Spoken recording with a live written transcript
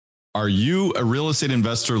Are you a real estate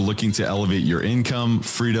investor looking to elevate your income,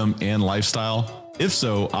 freedom, and lifestyle? If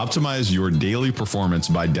so, optimize your daily performance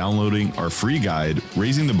by downloading our free guide,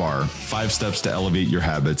 Raising the Bar, 5 Steps to Elevate Your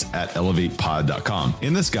Habits at elevatepod.com.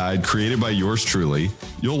 In this guide, created by yours truly,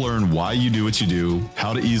 you'll learn why you do what you do,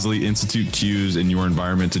 how to easily institute cues in your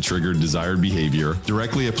environment to trigger desired behavior,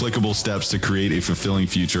 directly applicable steps to create a fulfilling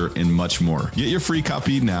future, and much more. Get your free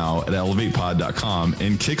copy now at elevatepod.com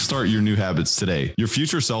and kickstart your new habits today. Your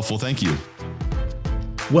future self will thank you.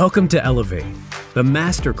 Welcome to Elevate, the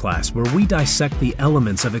masterclass where we dissect the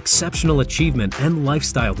elements of exceptional achievement and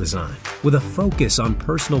lifestyle design with a focus on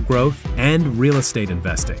personal growth and real estate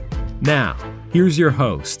investing. Now, here's your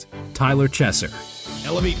host, Tyler Chesser.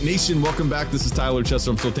 Elevate Nation, welcome back. This is Tyler Chesser.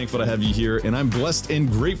 I'm so thankful to have you here, and I'm blessed and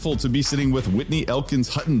grateful to be sitting with Whitney Elkins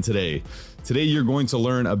Hutton today. Today, you're going to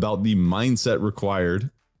learn about the mindset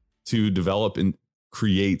required to develop and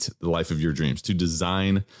create the life of your dreams, to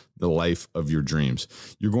design the life of your dreams.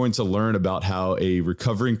 You're going to learn about how a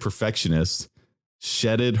recovering perfectionist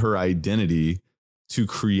shedded her identity to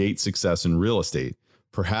create success in real estate.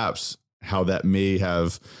 Perhaps how that may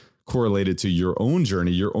have correlated to your own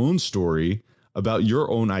journey, your own story about your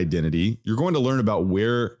own identity. You're going to learn about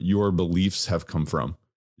where your beliefs have come from.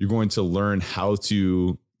 You're going to learn how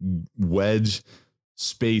to wedge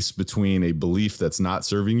space between a belief that's not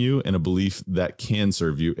serving you and a belief that can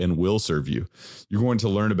serve you and will serve you. You're going to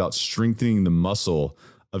learn about strengthening the muscle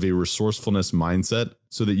of a resourcefulness mindset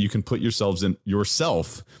so that you can put yourself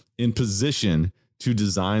in position to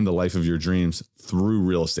design the life of your dreams through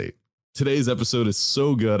real estate. Today's episode is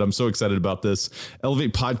so good. I'm so excited about this.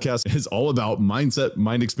 Elevate Podcast is all about mindset,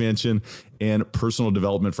 mind expansion, and personal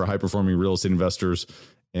development for high-performing real estate investors.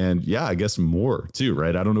 And yeah, I guess more too,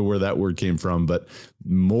 right? I don't know where that word came from, but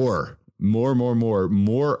more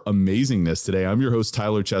amazingness today. I'm your host,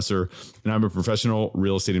 Tyler Chesser, and I'm a professional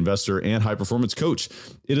real estate investor and high performance coach.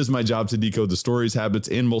 It is my job to decode the stories, habits,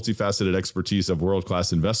 and multifaceted expertise of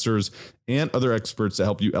world-class investors and other experts to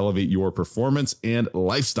help you elevate your performance and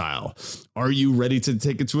lifestyle. Are you ready to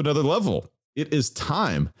take it to another level? It is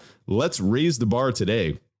time. Let's raise the bar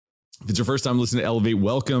today. If it's your first time listening to Elevate,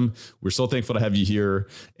 welcome. We're so thankful to have you here,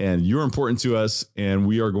 and you're important to us, and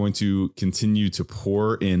we are going to continue to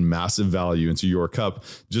pour in massive value into your cup.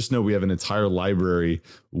 Just know we have an entire library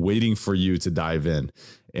waiting for you to dive in,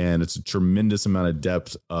 and it's a tremendous amount of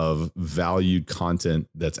depth of valued content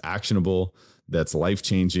that's actionable, that's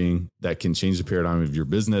life-changing, that can change the paradigm of your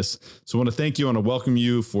business. So I want to thank you. I want to welcome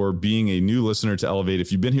you for being a new listener to Elevate.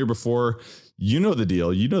 If you've been here before, you know the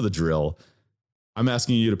deal, you know the drill. I'm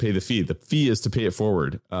asking you to pay the fee. The fee is to pay it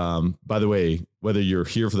forward. By the way, whether you're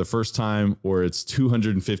here for the first time or it's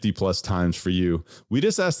 250 plus times for you, we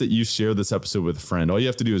just ask that you share this episode with a friend. All you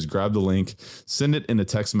have to do is grab the link, send it in a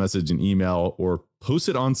text message, an email, or post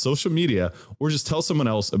it on social media, or just tell someone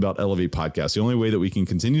else about Elevate Podcast. The only way that we can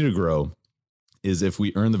continue to grow is if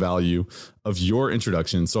we earn the value of your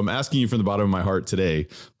introduction. So I'm asking you from the bottom of my heart today,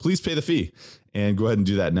 please pay the fee and go ahead and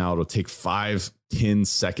do that now. It'll take 5-10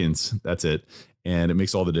 seconds. That's it. And it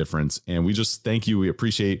makes all the difference. And we just thank you. We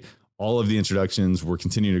appreciate all of the introductions. We're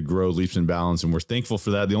continuing to grow Leaps and Bounds, and we're thankful for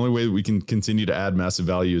that. The only way that we can continue to add massive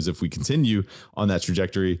value is if we continue on that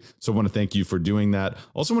trajectory. So I want to thank you for doing that.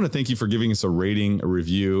 Also want to thank you for giving us a rating, a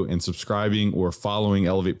review, and subscribing or following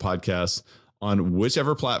Elevate Podcasts on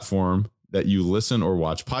whichever platform that you listen or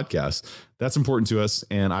watch podcasts. That's important to us.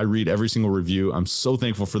 And I read every single review. I'm so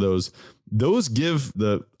thankful for those. Those give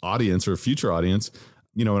the audience or future audience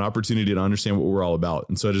an opportunity to understand what we're all about.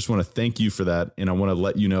 And so I just want to thank you for that. And I want to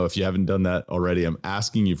let you know, if you haven't done that already, I'm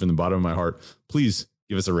asking you from the bottom of my heart, please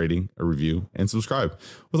give us a rating, a review, and subscribe.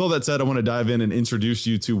 With all that said, I want to dive in and introduce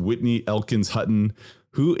you to Whitney Elkins Hutton,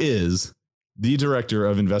 who is the director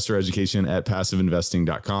of investor education at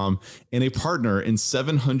passiveinvesting.com and a partner in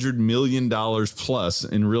 $700 million plus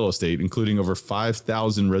in real estate, including over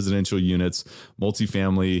 5,000 residential units,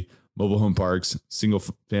 multifamily, mobile home parks, single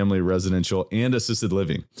family residential, and assisted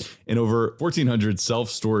living, and over 1,400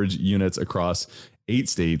 self-storage units across 8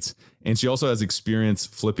 states. And she also has experience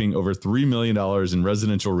flipping over $3 million in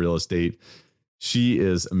residential real estate. She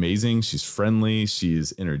is amazing. She's friendly.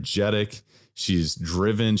 She's energetic. She's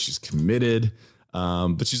driven. She's committed.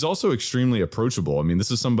 But she's also extremely approachable. I mean,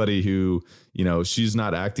 this is somebody who, she's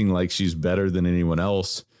not acting like she's better than anyone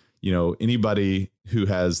else. Anybody who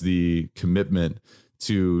has the commitment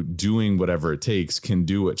to doing whatever it takes can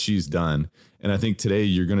do what she's done. And I think today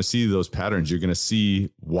you're going to see those patterns. You're going to see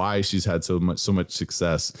why she's had so much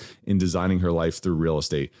success in designing her life through real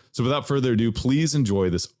estate. So without further ado, please enjoy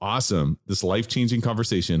this life-changing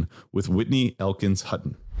conversation with Whitney Elkins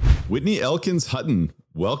Hutton. Whitney Elkins Hutton,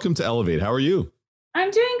 welcome to Elevate. How are you?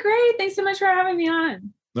 I'm doing great. Thanks so much for having me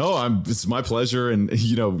on. No, it's my pleasure. And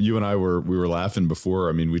you and I we were laughing before.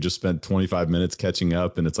 I mean, we just spent 25 minutes catching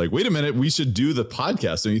up, and it's like, wait a minute, we should do the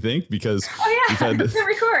podcast, don't you think? Because we've had this,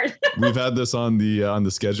 record. We've had this on the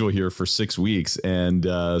schedule here for 6 weeks. And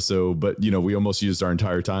but we almost used our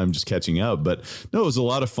entire time just catching up. But no, it was a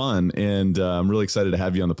lot of fun. And I'm really excited to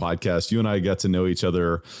have you on the podcast. You and I got to know each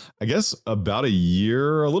other, I guess, about a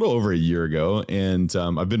little over a year ago. And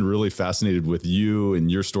I've been really fascinated with you and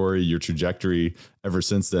your story, your trajectory ever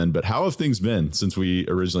since then. But how have things been since we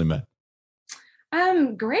originally met?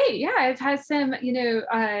 Great. Yeah, I've had some,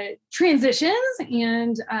 transitions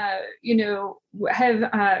and,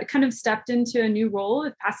 have kind of stepped into a new role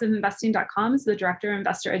at PassiveInvesting.com as the Director of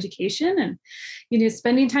Investor Education. And,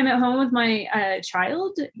 spending time at home with my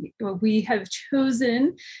child, we have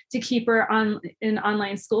chosen to keep her in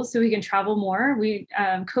online school so we can travel more.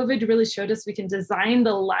 COVID really showed us we can design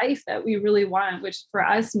the life that we really want, which for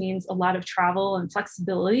us means a lot of travel and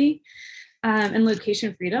flexibility and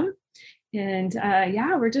location freedom. And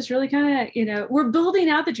we're just really kind of, we're building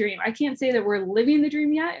out the dream. I can't say that we're living the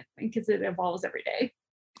dream yet because it evolves every day.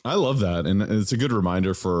 I love that. And it's a good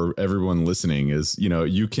reminder for everyone listening is,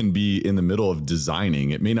 you can be in the middle of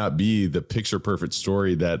designing. It may not be the picture perfect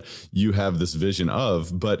story that you have this vision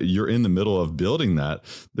of, but you're in the middle of building that.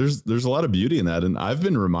 There's a lot of beauty in that. And I've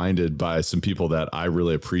been reminded by some people that I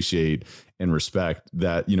really appreciate and respect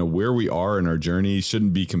that, where we are in our journey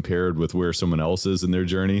shouldn't be compared with where someone else is in their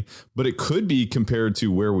journey, but it could be compared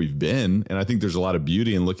to where we've been. And I think there's a lot of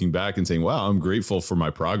beauty in looking back and saying, wow, I'm grateful for my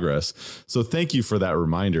progress. So thank you for that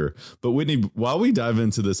reminder. But Whitney, while we dive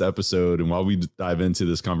into this episode and while we dive into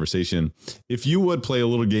this conversation, if you would play a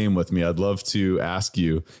little game with me, I'd love to ask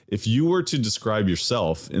you, if you were to describe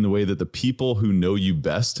yourself in the way that the people who know you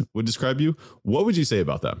best would describe you, what would you say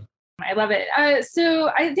about them? I love it. So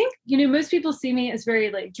I think, most people see me as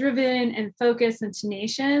very driven and focused and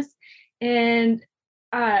tenacious. And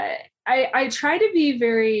I try to be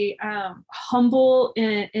very humble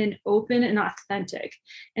and open and authentic.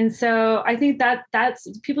 And so I think that's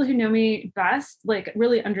people who know me best,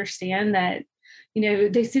 really understand that,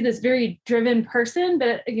 they see this very driven person,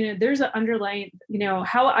 but, there's an underlying,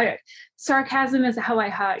 sarcasm is how I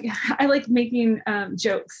hug. I like making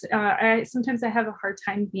jokes. Sometimes I have a hard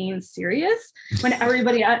time being serious when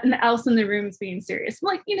everybody else in the room is being serious. I'm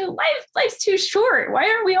like, life's too short. Why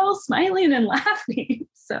aren't we all smiling and laughing?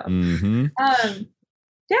 So,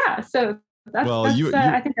 so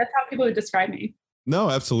I think that's how people would describe me.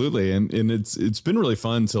 No, absolutely. And it's been really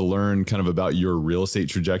fun to learn kind of about your real estate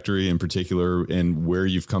trajectory in particular and where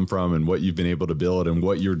you've come from and what you've been able to build and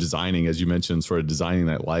what you're designing, as you mentioned, sort of designing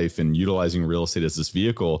that life and utilizing real estate as this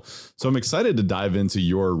vehicle. So I'm excited to dive into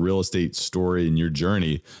your real estate story and your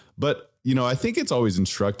journey. But I think it's always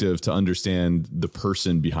instructive to understand the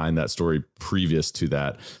person behind that story previous to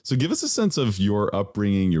that. So give us a sense of your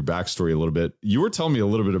upbringing, your backstory a little bit. You were telling me a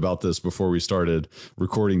little bit about this before we started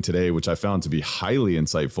recording today, which I found to be highly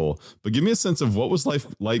insightful. But give me a sense of what was life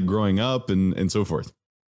like growing up and so forth.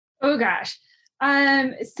 Oh, gosh.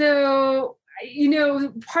 So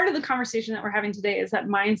part of the conversation that we're having today is that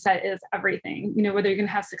mindset is everything, whether you're going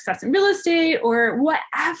to have success in real estate or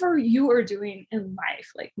whatever you are doing in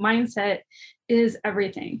life, mindset is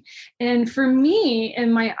everything. And for me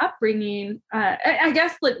in my upbringing, I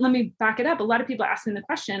guess, let me back it up. A lot of people ask me the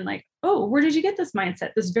question oh, where did you get this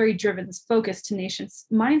mindset? This very driven, this focused, tenacious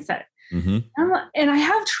mindset. Mm-hmm. And I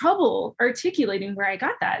have trouble articulating where I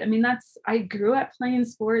got that. I mean, I grew up playing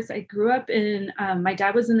sports. I grew up my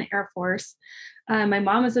dad was in the Air Force. My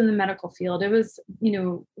mom was in the medical field. It was,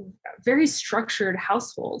 a very structured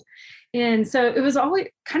household. And so it was always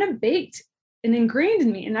kind of baked and ingrained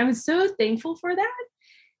in me. And I was so thankful for that.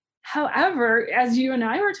 However, as you and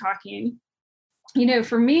I were talking,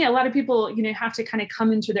 for me, a lot of people, have to kind of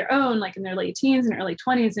come into their own, in their late teens and early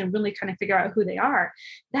 20s and really kind of figure out who they are.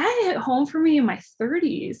 That hit home for me in my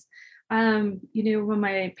 30s. When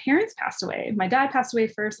my parents passed away, my dad passed away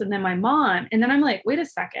first and then my mom. And then I'm like, wait a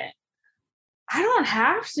second, I don't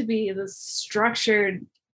have to be this structured,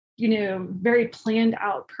 very planned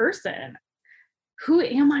out person. Who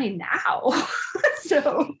am I now?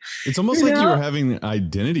 So it's almost like you were having an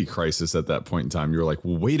identity crisis at that point in time. You're like,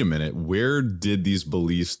 well, wait a minute, where did these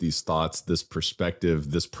beliefs, these thoughts, this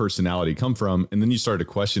perspective, this personality come from? And then you started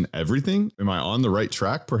to question everything. Am I on the right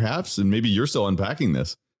track, perhaps? And maybe you're still unpacking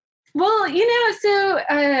this. Well,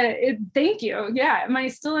 thank you. Yeah. Am I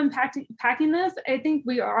still unpacking this? I think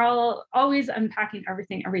we are all always unpacking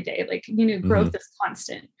everything every day. Like, growth is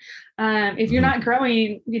constant. If you're not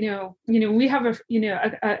growing, we have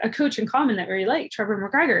a coach in common that we like, Trevor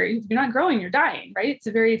McGregor. If you're not growing, you're dying, right? It's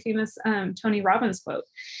a very famous Tony Robbins quote.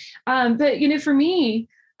 But for me,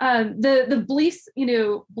 the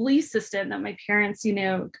belief system that my parents,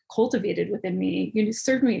 cultivated within me,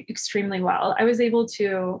 served me extremely well. I was able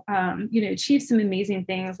to, achieve some amazing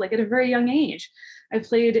things, like at a very young age. I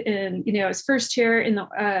played in, I was first chair in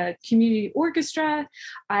the community orchestra.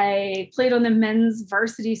 I played on the men's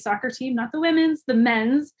varsity soccer team, not the women's, the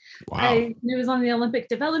men's. Wow. I was on the Olympic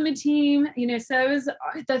development team, so I was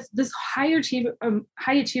this high achiever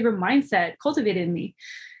mindset cultivated in me.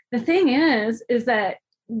 The thing is that,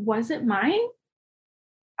 was it mine?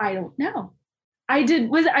 I don't know. I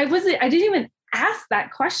didn't even ask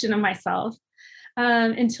that question of myself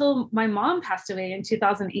until my mom passed away in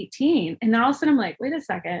 2018. And then all of a sudden I'm like, wait a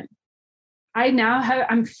second.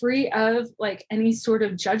 I'm free of like any sort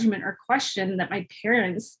of judgment or question that my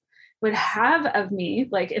parents would have of me,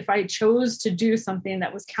 like if I chose to do something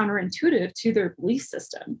that was counterintuitive to their belief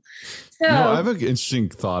system. So I have an interesting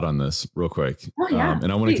thought on this real quick. Oh, yeah,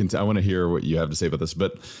 and I want to hear what you have to say about this,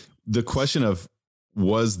 but the question of,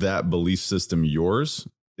 was that belief system yours,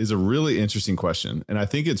 is a really interesting question. And I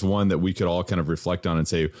think it's one that we could all kind of reflect on and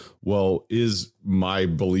say, well, is my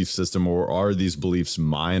belief system, or are these beliefs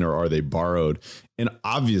mine, or are they borrowed? And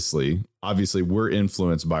obviously we're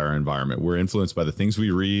influenced by our environment. We're influenced by the things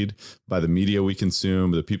we read, by the media we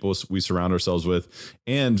consume, the people we surround ourselves with.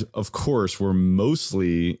 And of course, we're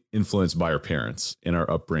mostly influenced by our parents and our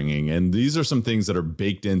upbringing. And these are some things that are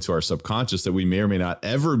baked into our subconscious that we may or may not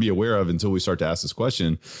ever be aware of until we start to ask this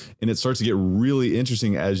question. And it starts to get really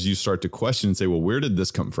interesting as you start to question and say, well, where did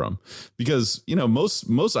this come from? Because,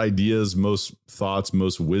 most ideas, most thoughts,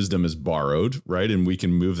 most wisdom is borrowed, right? And we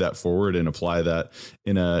can move that forward and apply that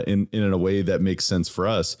in a way that makes sense for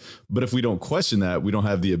us. But if we don't question that, we don't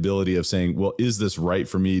have the ability of saying, well, is this right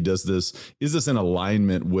for me? Is this in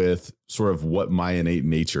alignment with sort of what my innate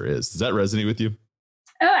nature is? Does that resonate with you?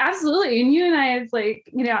 Oh, absolutely. And you and I have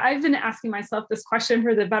I've been asking myself this question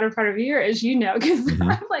for the better part of a year, as you know, because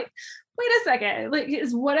I'm like, wait a second, like,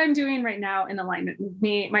 is what I'm doing right now in alignment with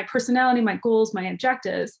me, my personality, my goals, my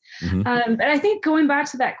objectives? But I think going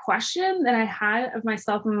back to that question that I had of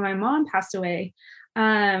myself when my mom passed away,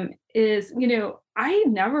 is, I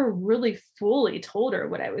never really fully told her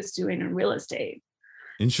what I was doing in real estate.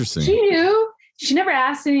 Interesting. She knew. She never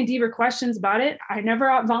asked any deeper questions about it. I never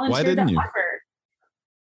volunteered that offer.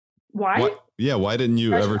 Why? Yeah. Why didn't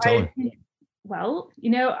you ever tell her? Well,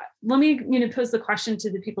 let me pose the question to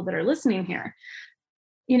the people that are listening here.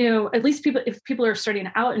 At least if people are starting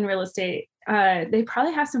out in real estate, they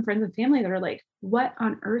probably have some friends and family that are like, what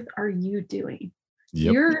on earth are you doing?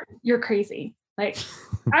 Yep. You're crazy. Like,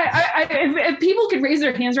 if people could raise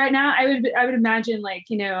their hands right now, I would imagine, like,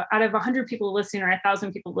 out of 100 people listening or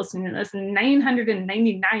 1,000 people listening to this,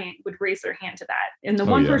 999 would raise their hand to that. And the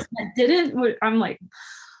person that didn't, I'm like,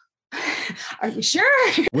 are you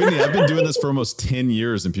sure? Whitney, I've been doing this for almost 10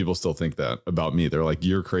 years and people still think that about me. They're like,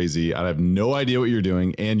 you're crazy. I have no idea what you're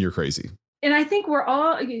doing and you're crazy. And I think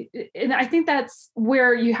I think that's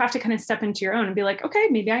where you have to kind of step into your own and be like, okay,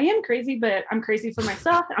 maybe I am crazy, but I'm crazy for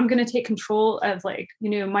myself. I'm going to take control of, like,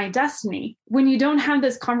 my destiny. When you don't have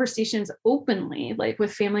those conversations openly, like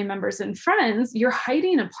with family members and friends, you're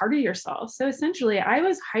hiding a part of yourself. So essentially I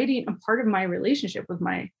was hiding a part of my relationship with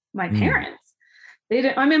my parents.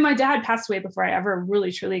 My dad passed away before I ever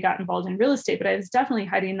really truly got involved in real estate, but I was definitely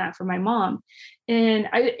hiding that from my mom. And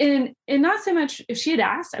not so much, if she had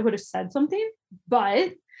asked, I would have said something,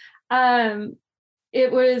 but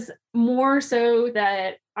it was more so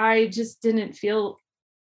that I just didn't feel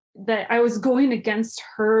that I was going against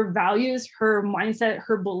her values, her mindset,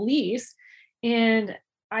 her beliefs. And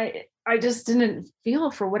I just didn't feel,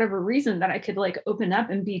 for whatever reason, that I could, like, open up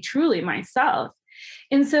and be truly myself.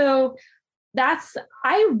 And so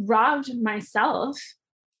I robbed myself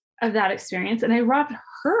of that experience, and I robbed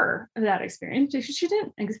her of that experience because she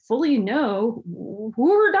didn't fully know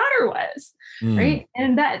who her daughter was. Right.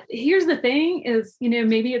 And here's the thing is,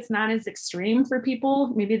 maybe it's not as extreme for people.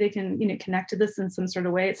 Maybe they can, connect to this in some sort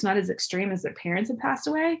of way. It's not as extreme as their parents have passed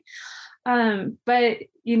away. But,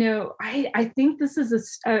 I think this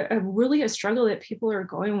is a really a struggle that people are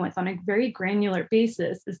going with on a very granular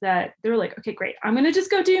basis, is that they're like, okay, great, I'm going to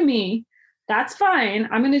just go do me. That's fine.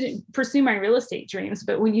 I'm going to pursue my real estate dreams.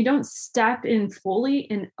 But when you don't step in fully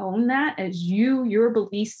and own that as your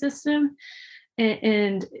belief system,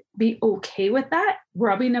 and be okay with that,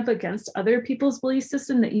 rubbing up against other people's belief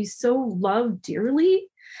system that you so love dearly,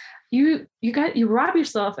 you rob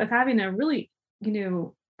yourself of having a really,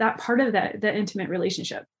 that part of that intimate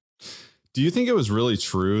relationship. Do you think it was really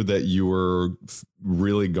true that you were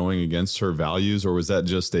really going against her values, or was that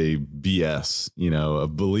just a BS, a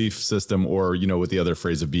belief system, or, what the other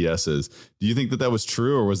phrase of BS is? Do you think that was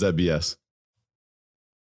true, or was that BS?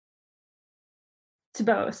 To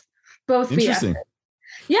both Interesting. BS.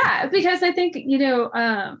 Yeah, because I think,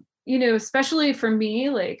 especially for me,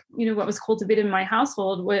 like, what was cultivated in my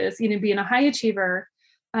household was, being a high achiever.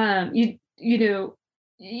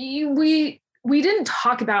 We didn't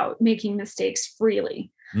talk about making mistakes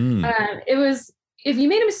freely. It was, if you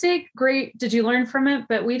made a mistake, great. Did you learn from it?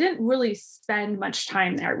 But we didn't really spend much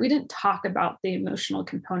time there. We didn't talk about the emotional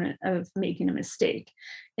component of making a mistake.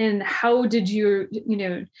 And how did you,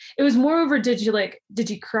 it was moreover, did you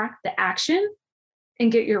correct the action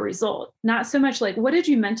and get your result? Not so much like, what did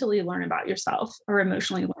you mentally learn about yourself or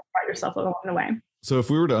emotionally learn about yourself along the way? So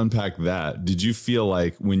if we were to unpack that, did you feel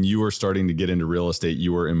like when you were starting to get into real estate,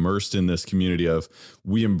 you were immersed in this community of,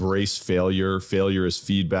 we embrace failure. Failure is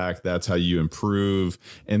feedback. That's how you improve.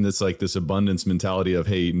 And it's like this abundance mentality of,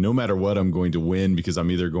 hey, no matter what, I'm going to win, because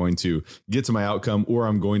I'm either going to get to my outcome or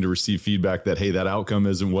I'm going to receive feedback that, hey, that outcome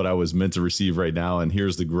isn't what I was meant to receive right now. And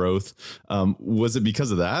here's the growth. Was it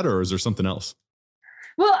because of that, or is there something else?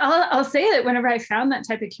 Well, I'll say that whenever I found that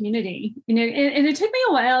type of community, and it took me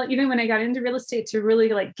a while, even when I got into real estate, to really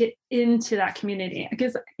like get into that community,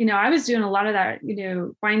 because, I was doing a lot of that,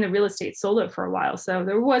 buying the real estate solo for a while. So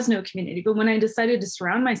there was no community. But when I decided to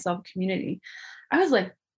surround myself with community, I was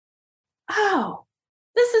like, oh,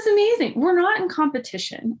 this is amazing. We're not in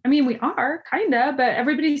competition. I mean, we are kind of, but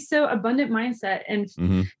everybody's so abundant mindset and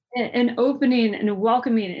opening and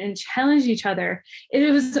welcoming and challenge each other.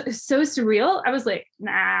 It was so surreal. I was like,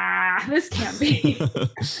 nah, this can't be.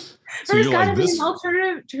 So There's got to be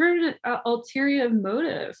an ulterior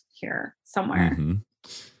motive here somewhere. Mm-hmm.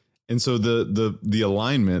 And so the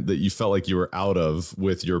alignment that you felt like you were out of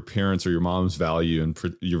with your parents or your mom's value and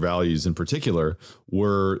your values in particular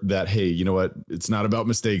were that, hey, you know what? It's not about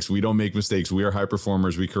mistakes. We don't make mistakes. We are high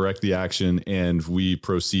performers. We correct the action and we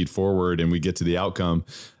proceed forward and we get to the outcome.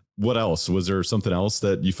 What else? Was there something else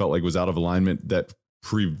that you felt like was out of alignment that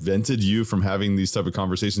prevented you from having these type of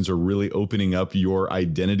conversations or really opening up your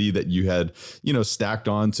identity that you had, stacked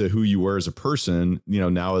on to who you were as a person,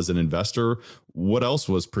 now as an investor? What else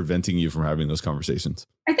was preventing you from having those conversations?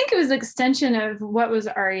 I think it was an extension of what was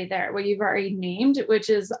already there, what you've already named, which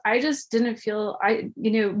is, I just didn't feel,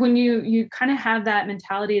 when you kind of have that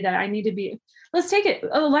mentality that I need to be, let's take it.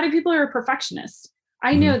 A lot of people are perfectionists.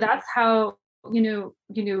 I know that's how,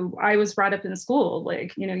 I was brought up in school.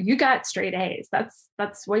 Like, you got straight A's.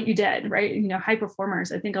 That's what you did, right? High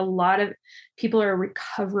performers. I think a lot of people are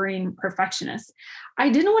recovering perfectionists. I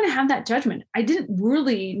didn't want to have that judgment. I didn't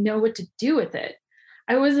really know what to do with it.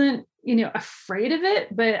 I wasn't, afraid of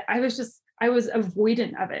it, but I was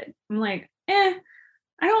avoidant of it. I'm like, I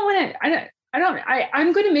don't want to,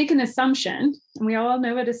 I'm going to make an assumption, and we all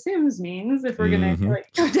know what assumes means if we're going to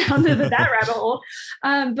go down to that rabbit hole.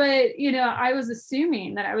 But, I was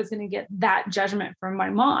assuming that I was going to get that judgment from my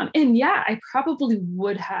mom. And yeah, I probably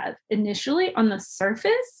would have initially on the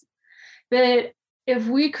surface, but if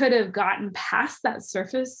we could have gotten past that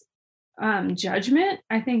surface judgment,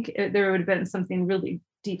 I think there would have been something really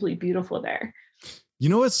deeply beautiful there.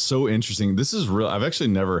 What's so interesting? This is real. I've actually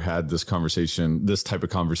never had this type of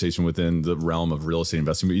conversation within the realm of real estate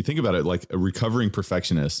investing. But you think about it, like a recovering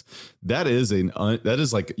perfectionist, that is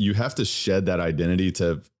like, you have to shed that identity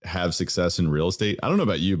to have success in real estate. I don't know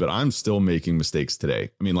about you, but I'm still making mistakes today.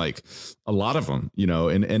 I mean, like a lot of them,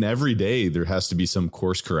 and every day there has to be some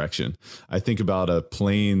course correction. I think about a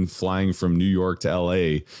plane flying from New York to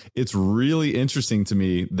LA. It's really interesting to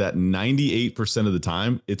me that 98% of the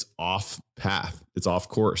time it's off path. It's off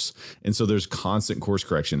course. And so there's constant course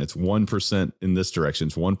correction. It's 1% in this direction.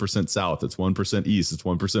 It's 1% south. It's 1% east. It's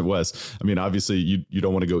 1% west. I mean, obviously you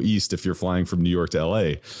don't want to go east if you're flying from New York to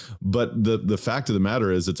LA. But the fact of the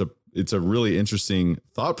matter is it's a really interesting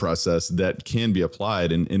thought process that can be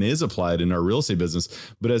applied and is applied in our real estate business.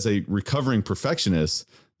 But as a recovering perfectionist,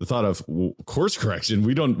 the thought of course correction.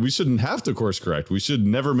 We shouldn't have to course correct. We should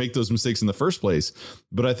never make those mistakes in the first place.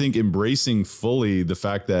 But I think embracing fully the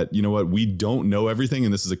fact that, you know what, we don't know everything.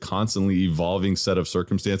 And this is a constantly evolving set of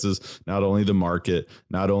circumstances, not only the market,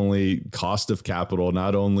 not only cost of capital,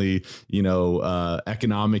 not only,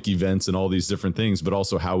 economic events and all these different things, but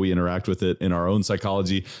also how we interact with it in our own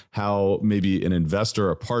psychology, how maybe an investor,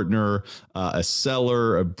 a partner, a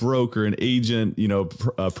seller, a broker, an agent,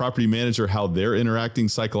 a property manager, how they're interacting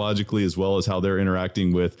psychologically, as well as how they're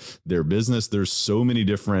interacting with their business. There's so many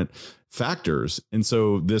different factors. And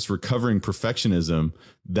so this recovering perfectionism,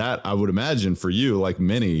 that I would imagine for you, like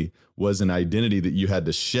many, was an identity that you had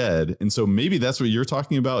to shed. And so maybe that's what you're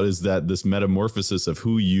talking about, is that this metamorphosis of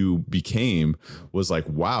who you became was like,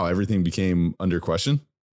 wow, everything became under question.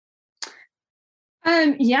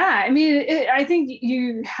 Yeah, I mean, I think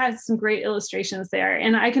you had some great illustrations there,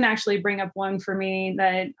 and I can actually bring up one for me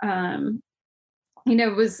that,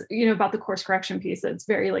 was, about the course correction piece that's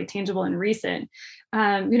very like tangible and recent.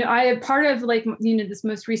 I am part of like, this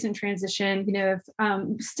most recent transition, of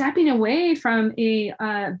stepping away from being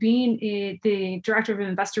the director of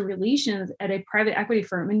investor relations at a private equity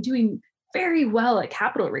firm and doing very well at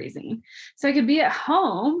capital raising. So I could be at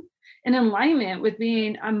home in alignment with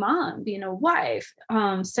being a mom, being a wife,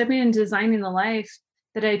 stepping and designing the life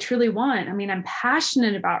that I truly want. I mean, I'm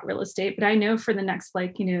passionate about real estate, but I know for the next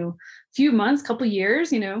few months, couple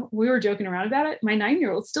years, we were joking around about it. My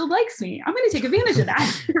 9-year-old still likes me. I'm going to take advantage of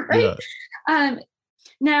that. Right. Yeah.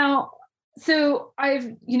 Now, so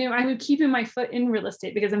I'm keeping my foot in real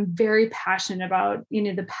estate because I'm very passionate about,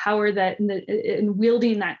 the power that in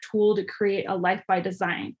wielding that tool to create a life by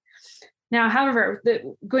design. Now, however,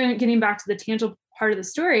 getting back to the tangible part of the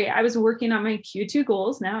story, I was working on my Q2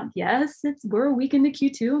 goals. Now, yes, we're a week into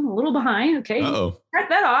Q2. I'm a little behind. Okay. Cut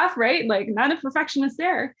that off, right? Like, not a perfectionist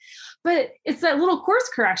there, but it's that little course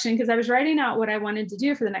correction, because I was writing out what I wanted to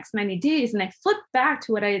do for the next 90 days. And I flipped back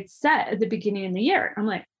to what I had set at the beginning of the year. I'm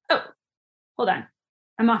like, oh, hold on.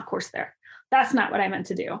 I'm off course there. That's not what I meant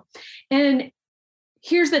to do. And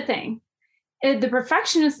here's the thing. The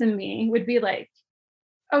perfectionist in me would be like,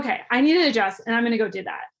 okay, I need to adjust and I'm going to go do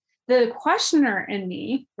that. The questioner in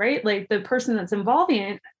me, right? Like the person that's involved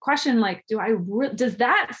in it, question like, does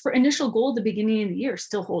that for initial goal at the beginning of the year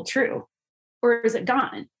still hold true? Or is it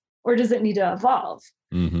gone? Or does it need to evolve?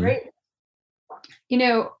 Mm-hmm. Right?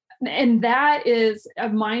 And that is a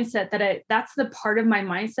mindset that's the part of my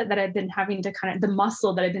mindset that I've been having to the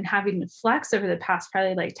muscle that I've been having to flex over the past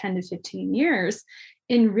probably like 10 to 15 years.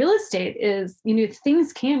 In real estate is,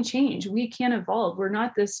 things can change. We can evolve. We're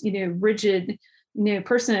not this, rigid,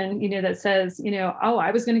 person, that says, oh,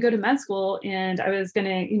 I was going to go to med school and I was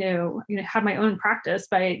going to, have my own practice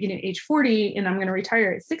by, age 40 and I'm going to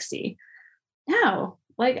retire at 60. No,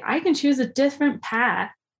 like I can choose a different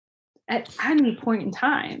path at any point in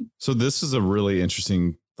time. So this is a really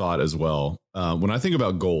interesting thought as well. When I think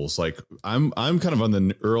about goals, like I'm kind of on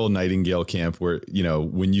the Earl Nightingale camp where,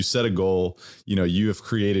 when you set a goal, you have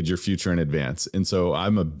created your future in advance. And so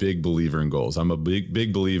I'm a big believer in goals. I'm a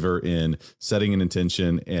big believer in setting an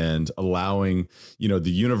intention and allowing, the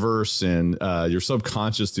universe and your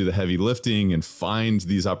subconscious do the heavy lifting and find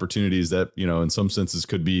these opportunities that, in some senses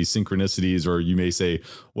could be synchronicities, or you may say,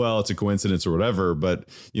 well, it's a coincidence or whatever. But,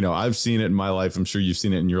 I've seen it in my life. I'm sure you've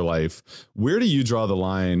seen it in your life. Where do you draw the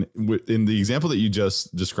line in the example that you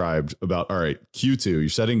just described about, all right, Q2, you're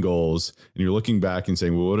setting goals and you're looking back and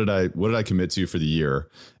saying, well, what did I commit to for the year?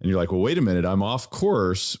 And you're like, well, wait a minute, I'm off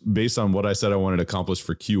course based on what I said I wanted to accomplish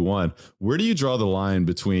for Q1. Where do you draw the line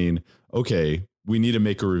between, okay, we need to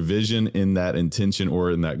make a revision in that intention or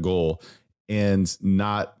in that goal and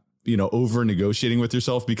not, over negotiating with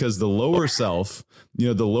yourself? Because the lower self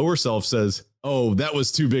says, oh, that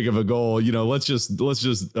was too big of a goal. Let's just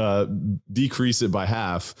decrease it by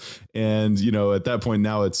half. And, at that point,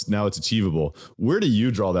 now it's achievable. Where do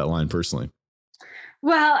you draw that line personally?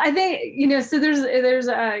 Well, I think, so there's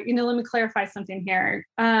let me clarify something here.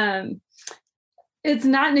 It's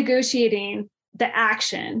not negotiating the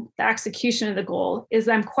execution of the goal.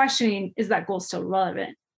 I'm questioning, is that goal still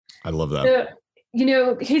relevant? I love that. So,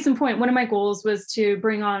 case in point, one of my goals was to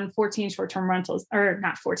bring on 14 short-term rentals, or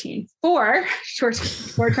not 14, 4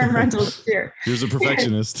 short-term rentals this year. Here's a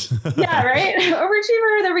perfectionist. Yeah, right.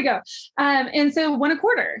 Overachiever. There we go. And so 1 a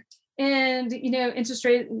quarter. And, interest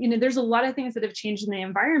rate, there's a lot of things that have changed in the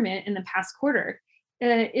environment in the past quarter.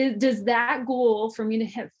 Does that goal for me to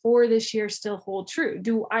hit 4 this year still hold true?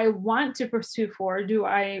 Do I want to pursue 4?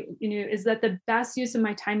 Is that the best use of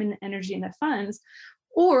my time and energy and the funds?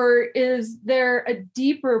 Or is there a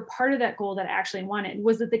deeper part of that goal that I actually wanted?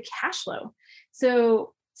 Was it the cash flow?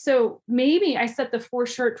 So So maybe I set the 4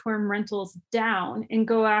 short-term rentals down and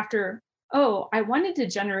go after, oh, I wanted to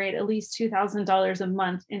generate at least $2,000 a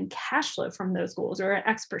month in cash flow from those goals, or an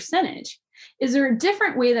X percentage. Is there a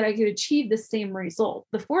different way that I could achieve the same result?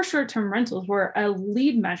 The 4 short-term rentals were a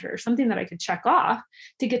lead measure, something that I could check off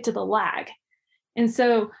to get to the lag. And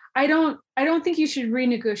so I don't think you should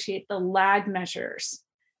renegotiate the lag measures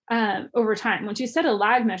over time. Once you set a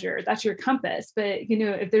lag measure, that's your compass. But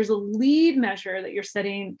if there's a lead measure that you're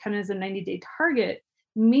setting kind of as a 90-day target,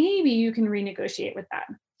 maybe you can renegotiate with that.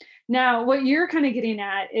 Now, what you're kind of getting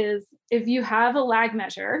at is if you have a lag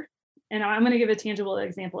measure, and I'm going to give a tangible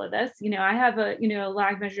example of this. I have a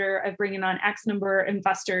lag measure of bringing on X number of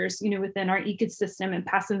investors, within our ecosystem and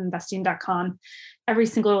passiveinvesting.com every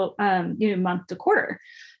single, month to quarter.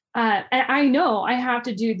 And I know I have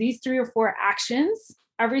to do these 3 or 4 actions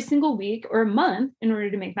every single week or a month in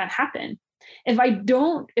order to make that happen. If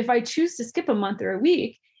I choose to skip a month or a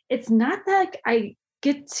week, it's not that I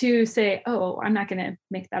get to say, oh, I'm not going to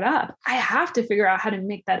make that up. I have to figure out how to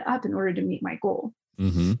make that up in order to meet my goal.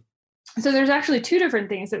 Mm-hmm. So there's actually 2 different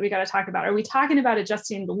things that we got to talk about. Are we talking about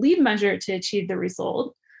adjusting the lead measure to achieve the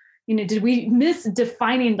result? Did we miss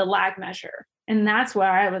defining the lag measure? And that's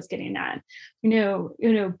where I was getting at,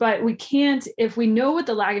 but we can't, if we know what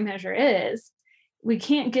the lag measure is, we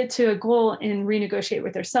can't get to a goal and renegotiate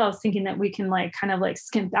with ourselves thinking that we can kind of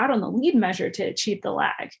skimp out on the lead measure to achieve the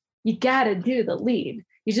lag. You got to do the lead.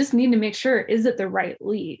 You just need to make sure, is it the right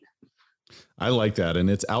lead? I like that. And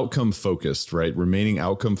it's outcome focused, right? Remaining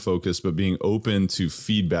outcome focused, but being open to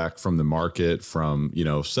feedback from the market, from,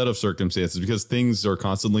 set of circumstances, because things are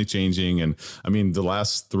constantly changing. And I mean, the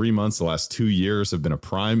last 3 months, the last 2 years have been a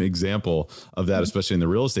prime example of that, especially in the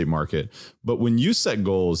real estate market. But when you set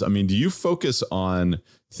goals, I mean, do you focus on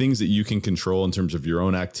things that you can control in terms of your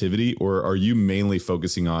own activity, or are you mainly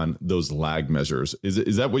focusing on those lag measures?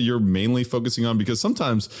 Is that what you're mainly focusing on? Because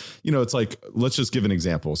sometimes, it's like, let's just give an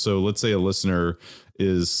example. So let's say a listener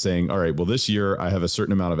is saying, all right, well, this year I have a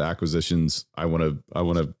certain amount of acquisitions I want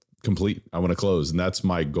to complete, I want to close, and that's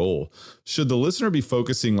my goal. Should the listener be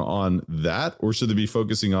focusing on that, or should they be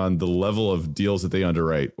focusing on the level of deals that they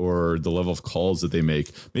underwrite or the level of calls that they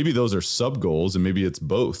make? Maybe those are sub goals, and maybe it's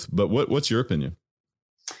both. But what's your opinion?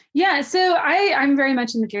 Yeah, so I'm very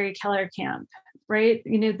much in the Gary Keller camp, right?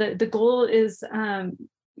 The goal is,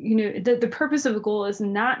 the purpose of a goal is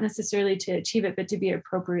not necessarily to achieve it, but to be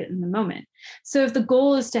appropriate in the moment. So if the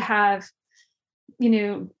goal is to have,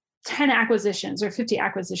 10 acquisitions or 50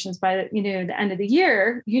 acquisitions by, the end of the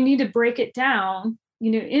year, you need to break it down,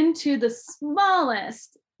 into the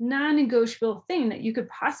smallest non-negotiable thing that you could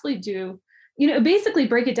possibly do, basically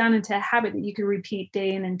break it down into a habit that you could repeat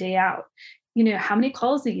day in and day out. How many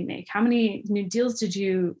calls did you make? How many deals did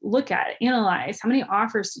you look at, analyze? How many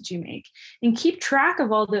offers did you make? And keep track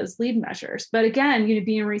of all those lead measures. But again,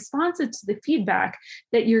 being responsive to the feedback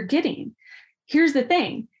that you're getting. Here's the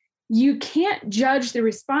thing. You can't judge the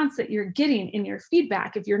response that you're getting in your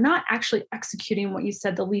feedback if you're not actually executing what you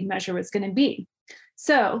said the lead measure was going to be.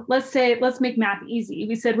 So let's make math easy.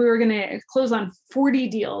 We said we were going to close on 40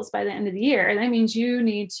 deals by the end of the year. That means you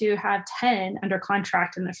need to have 10 under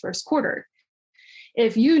contract in the first quarter.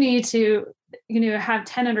 If you need to, have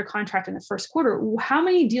 10 under contract in the first quarter, how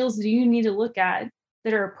many deals do you need to look at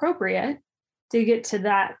that are appropriate to get to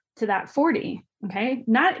that 40? Okay.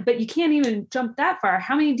 But you can't even jump that far.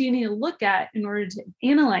 How many do you need to look at in order to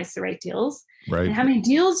analyze the right deals? Right. And how many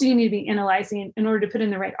deals do you need to be analyzing in order to put in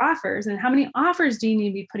the right offers? And how many offers do you need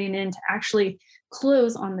to be putting in to actually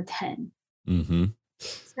close on the 10? Mm-hmm.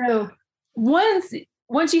 So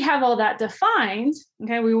once you have all that defined,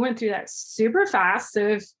 okay, we went through that super fast.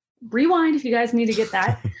 So rewind if you guys need to get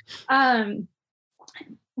that.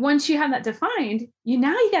 Once you have that defined, you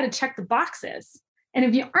got to check the boxes. And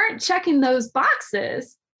if you aren't checking those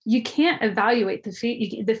boxes, you can't evaluate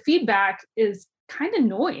the feedback is kind of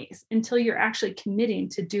noise until you're actually committing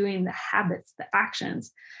to doing the habits, the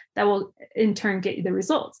actions that will in turn get you the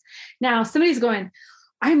results. Now, somebody's going,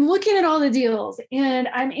 I'm looking at all the deals and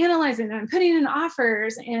I'm analyzing them, I'm putting in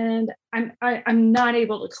offers, and I'm not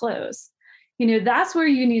able to close. That's where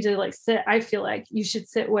you need to sit. I feel like you should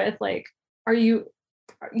sit with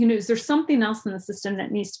is there something else in the system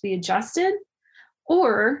that needs to be adjusted?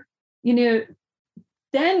 Or,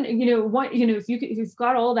 then, if you've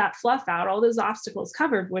got all that fluff out, all those obstacles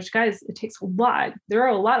covered, which, guys, it takes a lot. There are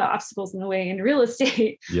a lot of obstacles in the way in real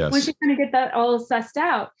estate. Yes. Once you kind of get that all sussed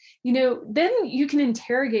out, then you can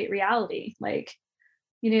interrogate reality.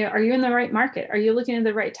 Are you in the right market? Are you looking at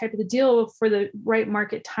the right type of the deal for the right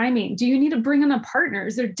market timing? Do you need to bring in a partner?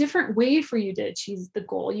 Is there a different way for you to achieve the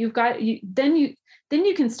goal? Then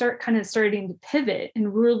you can start starting to pivot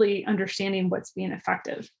and really understanding what's being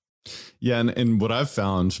effective. Yeah. And what I've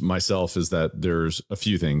found myself is that there's a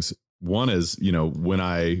few things. One is, when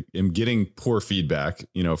I am getting poor feedback,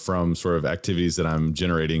 from sort of activities that I'm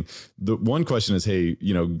generating, the one question is, hey,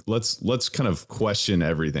 let's kind of question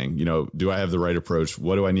everything. Do I have the right approach?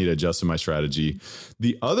 What do I need to adjust in my strategy?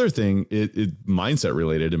 The other thing, it mindset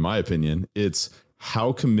related, in my opinion, it's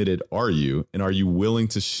how committed are you? And are you willing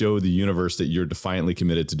to show the universe that you're defiantly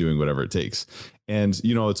committed to doing whatever it takes? And,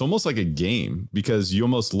 it's almost like a game, because you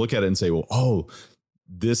almost look at it and say, well, oh,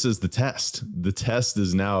 this is the test. The test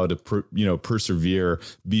is now to, persevere,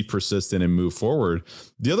 be persistent, and move forward.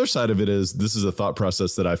 The other side of it is, this is a thought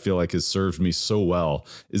process that I feel like has served me so well,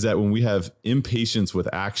 is that when we have impatience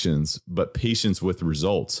with actions, but patience with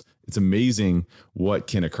results, it's amazing what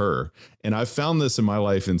can occur. And I've found this in my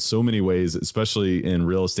life in so many ways, especially in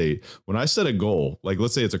real estate. When I set a goal, like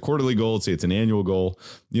let's say it's a quarterly goal, let's say it's an annual goal,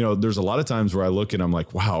 there's a lot of times where I look and I'm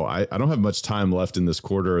like, wow, I don't have much time left in this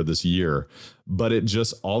quarter or this year, but it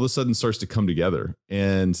just all of a sudden starts to come together.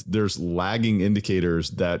 And there's lagging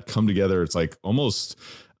indicators that come together. It's like almost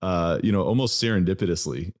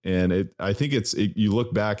serendipitously. And I think you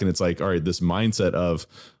look back and it's like, all right, this mindset of,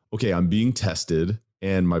 okay, I'm being tested,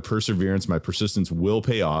 and my perseverance, my persistence will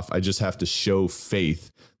pay off. I just have to show faith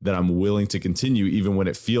that I'm willing to continue, even when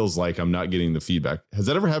it feels like I'm not getting the feedback. Has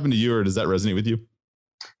that ever happened to you, or does that resonate with you?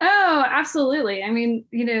 Oh, absolutely. I mean,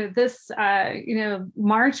 this,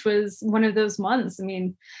 March was one of those months. I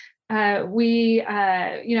mean, we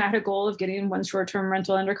had a goal of getting one short-term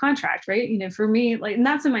rental under contract, right? For me, and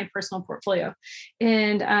that's in my personal portfolio.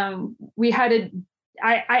 And I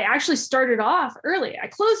actually started off early. I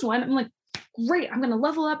closed one. I'm like, great, I'm going to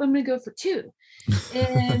level up. I'm going to go for two.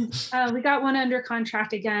 And we got one under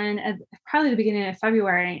contract again at probably the beginning of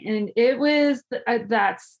February. And it was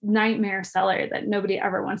that nightmare seller that nobody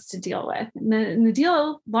ever wants to deal with. And the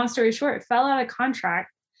deal, long story short, fell out of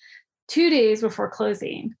contract 2 days before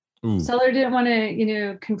closing. Ooh. Seller didn't want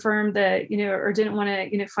to, confirm that, or didn't want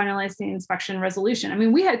to, finalize the inspection resolution. I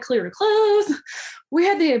mean, we had clear to close. We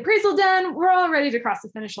had the appraisal done. We're all ready to cross the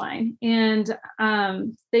finish line. And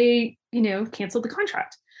they, canceled the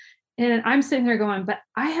contract. And I'm sitting there going, but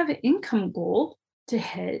I have an income goal to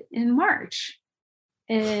hit in March.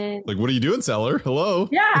 And like, what are you doing, seller? Hello.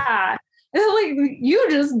 Yeah. Like,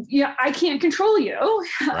 I can't control you.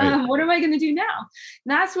 Right. What am I going to do now?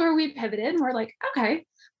 And that's where we pivoted. And we're like, okay,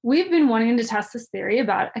 we've been wanting to test this theory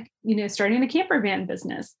about, starting a camper van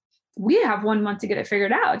business. We have 1 month to get it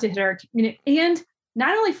figured out, to hit our, and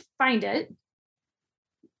not only find it,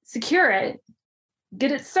 secure it, get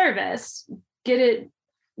it serviced, get it,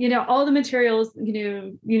 all the materials,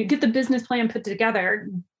 get the business plan put together,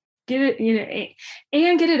 get it,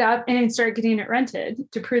 and get it up and start getting it rented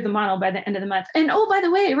to prove the model by the end of the month. And oh, by the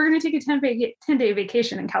way, we're going to take a 10-day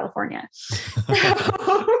vacation in California.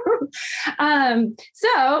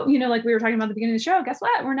 So, like we were talking about at the beginning of the show, guess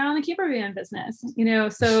what? We're now in the camper van business,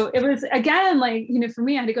 so it was, again, like, for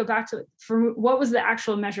me, I had to go back to what was the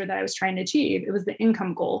actual measure that I was trying to achieve. It was the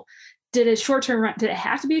income goal. Did it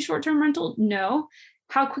have to be a short-term rental? No.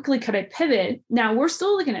 How quickly could I pivot? Now we're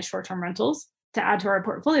still looking at short-term rentals to add to our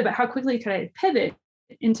portfolio, but how quickly could I pivot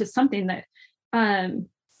into something that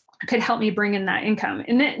could help me bring in that income?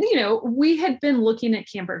 And then, we had been looking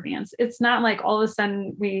at camper vans. It's not like all of a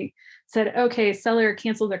sudden we said, okay, seller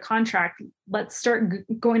canceled their contract. Let's start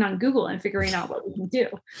going on Google and figuring out what we can do.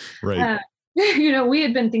 Right. We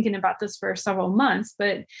had been thinking about this for several months,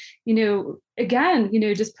 but, again,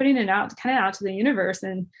 just putting it out to the universe.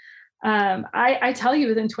 And I tell you,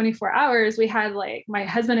 within 24 hours, we had, like, my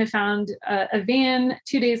husband had found a van.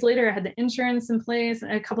 2 days later, I had the insurance in place.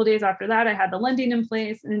 And a couple of days after that, I had the lending in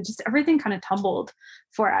place, and just everything kind of tumbled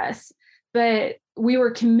for us. But we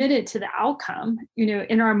were committed to the outcome.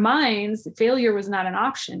 In our minds, failure was not an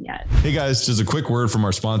option yet. Hey guys, just a quick word from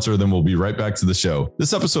our sponsor, then we'll be right back to the show.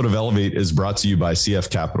 This episode of Elevate is brought to you by CF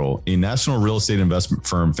Capital, a national real estate investment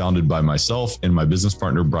firm founded by myself and my business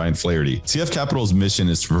partner, Brian Flaherty. CF Capital's mission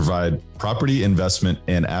is to provide property investment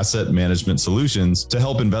and asset management solutions to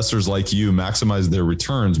help investors like you maximize their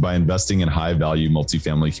returns by investing in high-value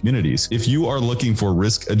multifamily communities. If you are looking for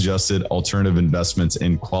risk-adjusted alternative investments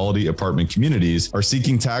in quality apartment communities, expertise are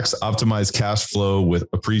seeking tax optimized cash flow with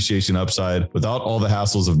appreciation upside without all the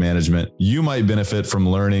hassles of management, you might benefit from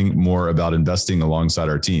learning more about investing alongside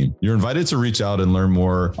our team. You're invited to reach out and learn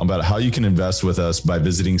more about how you can invest with us by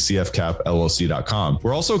visiting cfcapllc.com.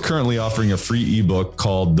 We're also currently offering a free ebook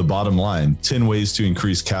called The Bottom Line, 10 Ways to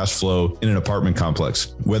Increase Cash Flow in an Apartment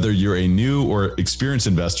Complex. Whether you're a new or experienced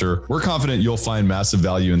investor, we're confident you'll find massive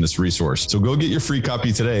value in this resource. So go get your free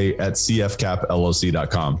copy today at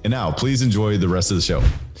cfcapllc.com. And now please enjoy the rest of the show.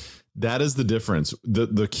 That is the difference.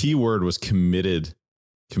 The key word was committed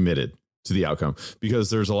to the outcome,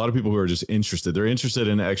 because there's a lot of people who are just interested. They're interested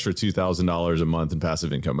in an extra $2,000 a month in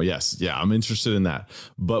passive income. Well, yes, I'm interested in that.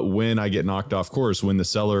 But when I get knocked off course, when the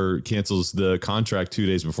seller cancels the contract 2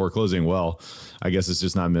 days before closing, well, I guess it's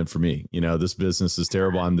just not meant for me. This business is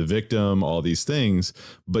terrible. I'm the victim, all these things,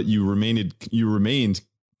 but you remained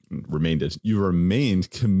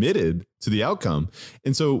committed to the outcome.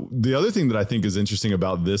 And so the other thing that I think is interesting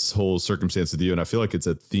about this whole circumstance with you, and I feel like it's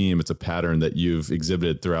a theme, it's a pattern that you've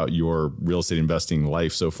exhibited throughout your real estate investing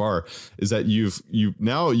life so far, is that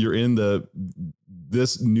you're in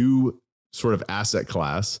this new sort of asset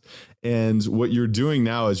class. And what you're doing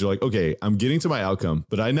now is you're like, okay, I'm getting to my outcome,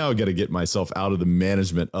 but I now got to get myself out of the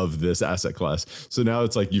management of this asset class. So now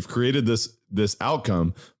it's like you've created this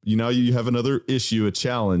outcome. You have another issue, a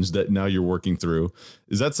challenge that now you're working through.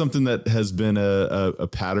 Is that something that has been a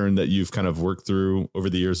pattern that you've kind of worked through over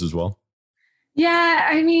the years as well? Yeah,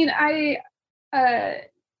 I mean, I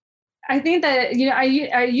think that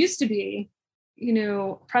I used to be,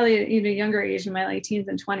 probably at a younger age, in my late teens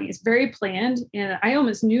and 20s, very planned, and I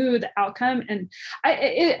almost knew the outcome. And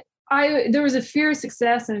there was a fear of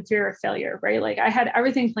success and fear of failure, right? Like I had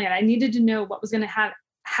everything planned. I needed to know what was going to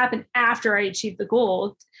happen after I achieved the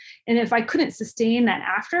goal, and if I couldn't sustain that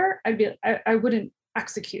after, I wouldn't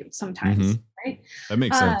execute sometimes, right? That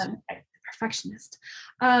makes sense. Perfectionist.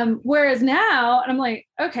 Whereas now I'm like,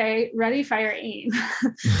 okay, ready, fire, aim.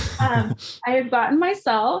 I have gotten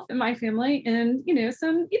myself and my family in,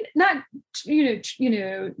 some not,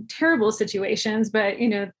 terrible situations, but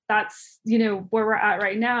that's, where we're at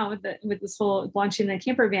right now with this whole launching the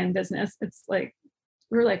camper van business. It's like,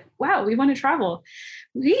 we're like, wow, we want to travel.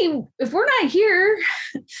 If we're not here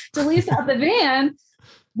to lease out the van,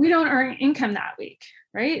 we don't earn income that week.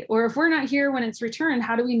 Right? Or if we're not here when it's returned,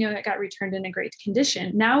 how do we know it got returned in a great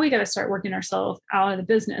condition? Now we got to start working ourselves out of the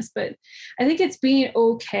business. But I think it's being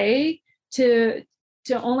okay to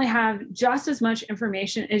only have just as much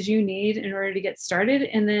information as you need in order to get started,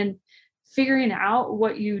 and then figuring out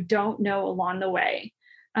what you don't know along the way.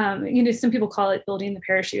 Some people call it building the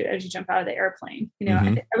parachute as you jump out of the airplane.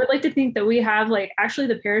 I would like to think that we have actually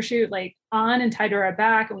the parachute on and tied to our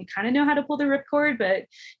back, and we kind of know how to pull the ripcord, but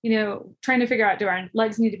trying to figure out, do our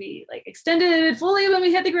legs need to be extended fully when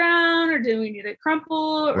we hit the ground, or do we need to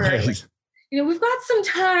crumple, or right. We've got some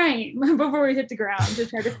time before we hit the ground to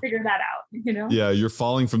try to figure that out, Yeah, you're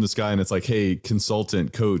falling from the sky and it's like, hey,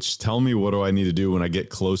 consultant, coach, tell me, what do I need to do when I get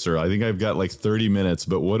closer? I think I've got 30 minutes,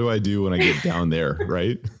 but what do I do when I get down there,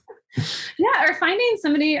 right? Yeah, or finding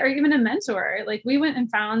somebody, or even a mentor. We went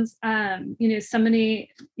and found,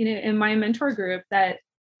 somebody, in my mentor group that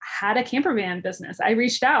had a camper van business. I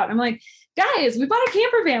reached out. I'm like, guys, we bought a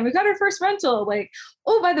camper van. We got our first rental.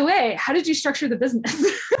 Oh, by the way, how did you structure the business?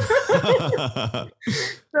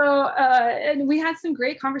 So, and we had some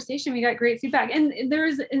great conversation. We got great feedback. And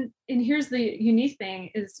here's the unique thing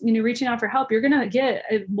is, reaching out for help, you're going to get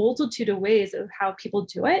a multitude of ways of how people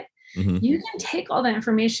do it. You can take all that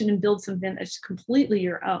information and build something that's completely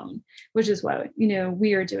your own, which is what,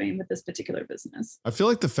 we are doing with this particular business. I feel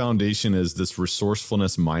like the foundation is this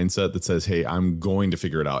resourcefulness mindset that says, hey, I'm going to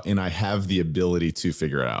figure it out. And I have the ability to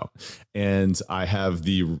figure it out. And I have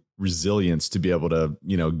the resilience to be able to,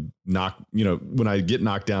 when I get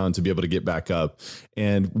knocked down, to be able to get back up.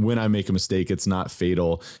 And when I make a mistake, it's not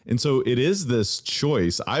fatal. And so it is this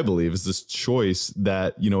choice, I believe, is this choice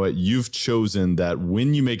that, you've chosen, that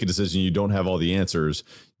when you make a decision, you don't have all the answers,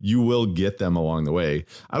 you will get them along the way.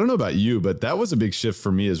 I don't know about you, but that was a big shift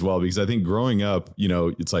for me as well, because I think growing up,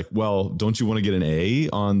 it's like, well, don't you want to get an A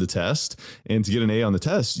on the test? And to get an A on the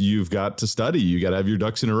test, you've got to study. You got to have your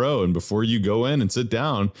ducks in a row. And before you go in and sit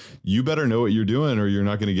down, you better know what you're doing, or you're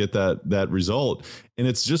not going to get that result. And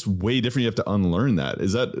it's just way different. You have to unlearn that.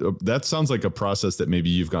 That sounds like a process that maybe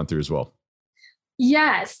you've gone through as well.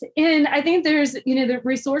 Yes. And I think there's, the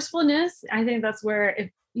resourcefulness. I think that's where,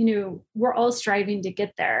 we're all striving to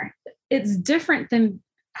get there. It's different than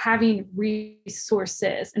having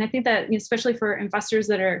resources. And I think that, especially for investors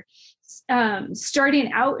that are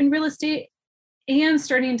starting out in real estate, and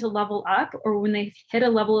starting to level up, or when they hit a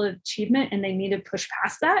level of achievement and they need to push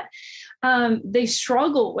past that, they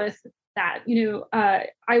struggle with that.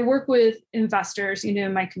 I work with investors,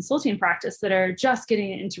 in my consulting practice that are just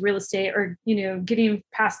getting into real estate, or, getting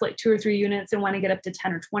past like 2 or 3 units and want to get up to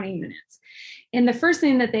 10 or 20 units. And the first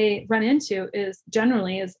thing that they run into is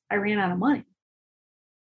I ran out of money.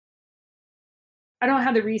 I don't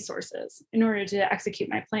have the resources in order to execute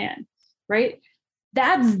my plan, right?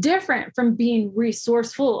 That's different from being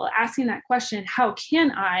resourceful, asking that question, how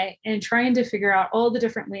can I, and trying to figure out all the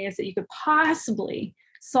different ways that you could possibly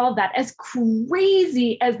solve that, as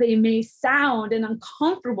crazy as they may sound and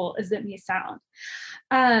uncomfortable as it may sound.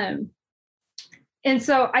 And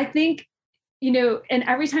so I think, and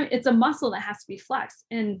every time it's a muscle that has to be flexed.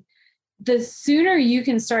 And the sooner you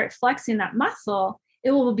can start flexing that muscle,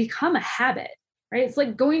 it will become a habit, right? It's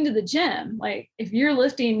like going to the gym. Like if you're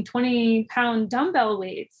lifting 20-pound dumbbell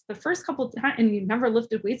weights, the first couple of times, and you've never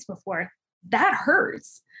lifted weights before, that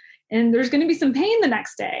hurts. And there's going to be some pain the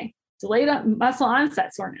next day. Delayed muscle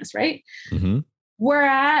onset soreness, right? Mm-hmm.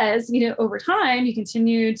 Whereas, over time,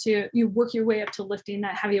 you work your way up to lifting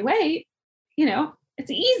that heavy weight, it's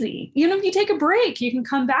easy. Even if you take a break, you can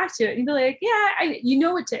come back to it and be like, yeah, you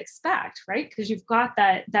know what to expect, right? Because you've got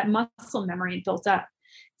that muscle memory built up.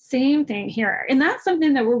 Same thing here. And that's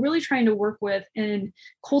something that we're really trying to work with in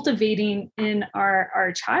cultivating in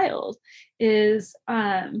our child is,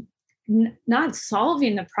 not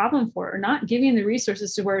solving the problem for her, not giving the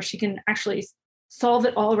resources to where she can actually solve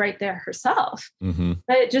it all right there herself, mm-hmm.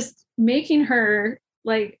 but just making her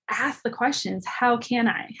like ask the questions, how can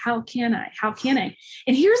I?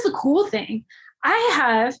 And here's the cool thing.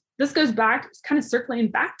 This goes back, kind of circling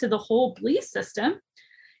back to the whole belief system.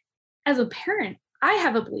 As a parent, I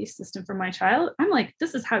have a belief system for my child. I'm like,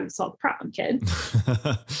 this is how you solve the problem, kid.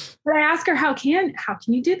 But I ask her, how can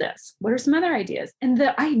you do this? What are some other ideas? And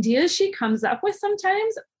the ideas she comes up with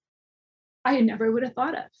sometimes I never would have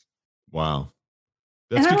thought of. Wow.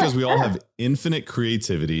 That's because we all have infinite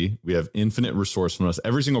creativity. We have infinite resourcefulness.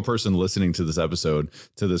 Every single person listening to this episode,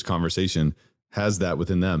 to this conversation, has that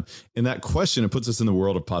within them. And that question, it puts us in the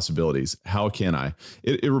world of possibilities. How can I?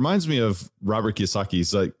 It reminds me of Robert Kiyosaki.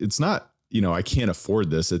 He's like, it's not, I can't afford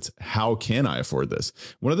this. It's how can I afford this?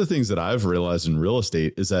 One of the things that I've realized in real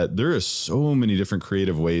estate is that there are so many different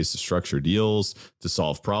creative ways to structure deals, to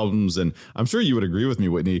solve problems. And I'm sure you would agree with me,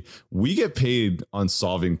 Whitney. We get paid on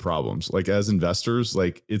solving problems. Like as investors,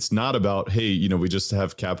 like it's not about, hey, we just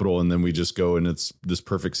have capital and then we just go and it's this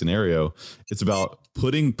perfect scenario. It's about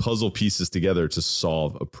putting puzzle pieces together to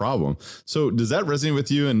solve a problem. So does that resonate with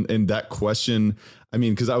you? And that question, I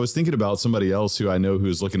mean, because I was thinking about somebody else who I know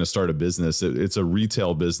who's looking to start a business. It's a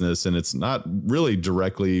retail business and it's not really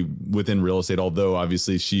directly within real estate, although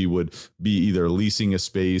obviously she would be either leasing a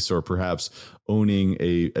space or perhaps owning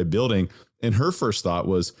a building. And her first thought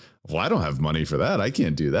was, well, I don't have money for that. I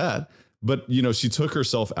can't do that. But, she took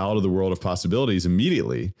herself out of the world of possibilities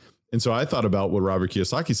immediately. And so I thought about what Robert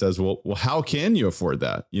Kiyosaki says, well, how can you afford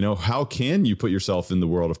that? How can you put yourself in the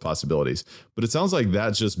world of possibilities? But it sounds like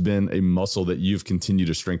that's just been a muscle that you've continued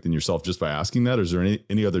to strengthen yourself just by asking that. Is there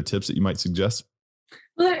any other tips that you might suggest?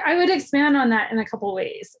 Well, I would expand on that in a couple of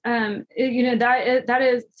ways. That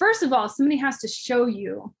is, first of all, somebody has to show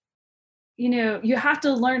you, you have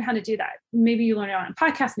to learn how to do that. Maybe you learn it on a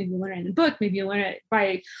podcast, maybe you learn it in a book, maybe you learn it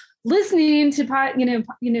by listening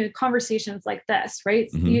to conversations like this,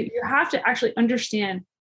 right? Mm-hmm. You have to actually understand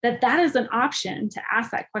that is an option to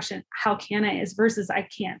ask that question, how can I, is versus I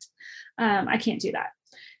can't do that.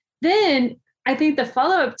 Then I think the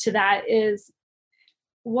follow-up to that is,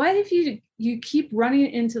 what if you keep running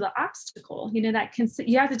into the obstacle? You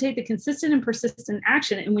have to take the consistent and persistent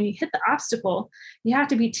action. And when you hit the obstacle, you have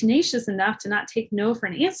to be tenacious enough to not take no for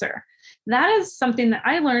an answer. That is something that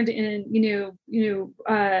I learned in,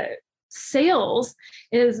 sales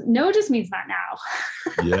is no just means not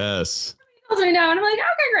now. Yes. Right now. And I'm like,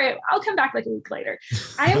 okay, great. I'll come back like a week later.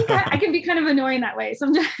 I can be kind of annoying that way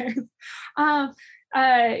sometimes. I'll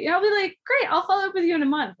be like, great, I'll follow up with you in a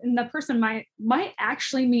month. And the person might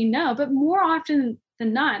actually mean no, but more often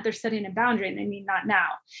than not, they're setting a boundary and they mean not now.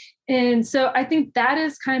 And so I think that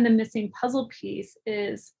is kind of the missing puzzle piece,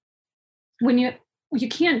 is when you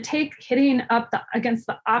can't take hitting up against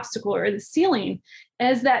the obstacle or the ceiling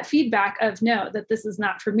as that feedback of no, that this is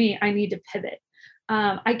not for me. I need to pivot.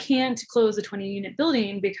 I can't close a 20-unit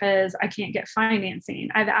building because I can't get financing.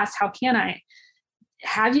 I've asked, how can I?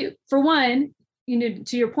 Have you, for one,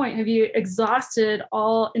 to your point, have you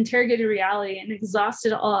interrogated reality and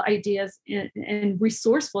exhausted all ideas and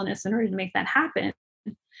resourcefulness in order to make that happen?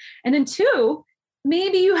 And then two,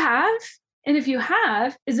 maybe you have, And if you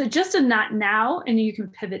have, is it just a not now and you can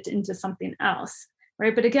pivot into something else,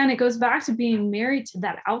 right? But again, it goes back to being married to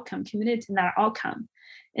that outcome, committed to that outcome.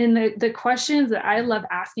 And the questions that I love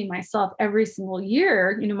asking myself every single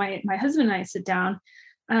year, my husband and I sit down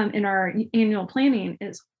in our annual planning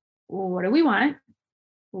is, well, what do we want?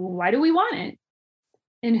 Why do we want it?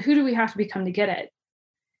 And who do we have to become to get it?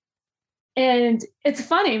 And it's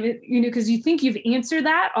funny, because you think you've answered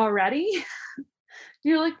that already.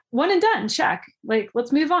 You're like, one and done, check. Like,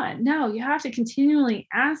 let's move on. No, you have to continually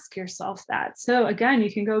ask yourself that. So again,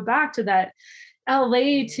 you can go back to that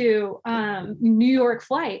LA to New York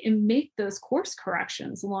flight and make those course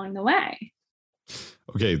corrections along the way.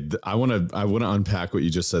 Okay, I want to unpack what you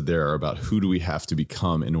just said there about who do we have to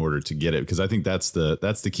become in order to get it, because I think that's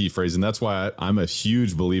the key phrase, and that's why I'm a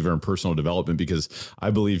huge believer in personal development, because I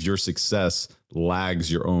believe your success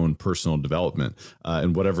lags your own personal development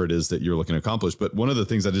and whatever it is that you're looking to accomplish. But one of the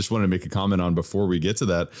things I just wanted to make a comment on before we get to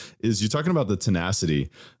that is you're talking about the tenacity.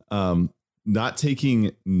 Not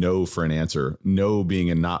taking no for an answer, no being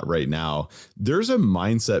a not right now. There's a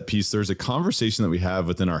mindset piece. There's a conversation that we have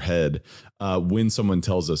within our head when someone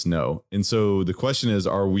tells us no. And so the question is,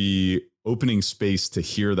 are we opening space to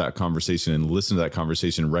hear that conversation and listen to that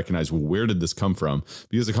conversation and recognize, well, where did this come from?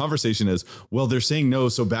 Because the conversation is, well, they're saying no,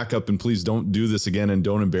 so back up and please don't do this again, and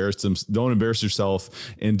don't embarrass them, don't embarrass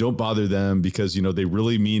yourself, and don't bother them because, they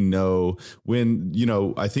really mean no. When,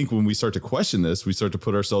 I think when we start to question this, we start to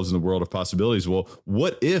put ourselves in the world of possibilities. Well,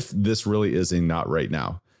 what if this really is a not right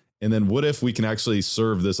now? And then what if we can actually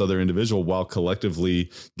serve this other individual while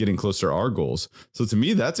collectively getting closer to our goals? So to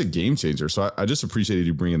me, that's a game changer. So I just appreciated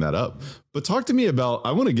you bringing that up. But talk to me about,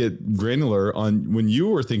 I want to get granular on when you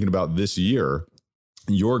were thinking about this year,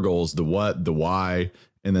 your goals, the what, the why,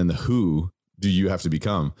 and then the who do you have to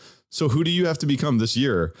become? So who do you have to become this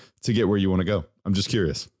year to get where you want to go? I'm just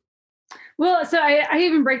curious. Well, so I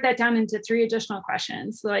even break that down into 3 additional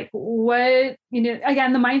questions. Like what,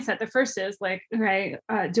 again, the mindset, the first is like, okay,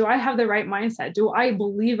 do I have the right mindset? Do I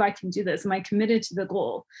believe I can do this? Am I committed to the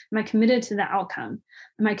goal? Am I committed to the outcome?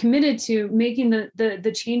 Am I committed to making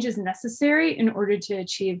the changes necessary in order to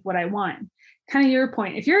achieve what I want? Kind of your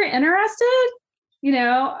point. If you're interested, you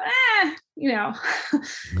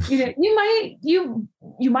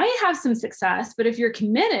might have some success, but if you're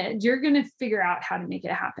committed, you're going to figure out how to make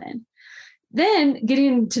it happen. Then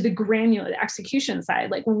getting to the granular execution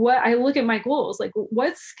side, like what I look at my goals, like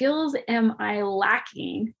what skills am I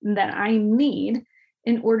lacking that I need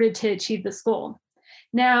in order to achieve this goal?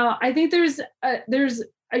 Now, I think I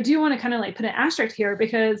do want to kind of like put an asterisk here,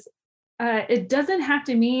 because it doesn't have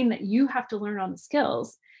to mean that you have to learn all the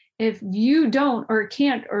skills. If you don't or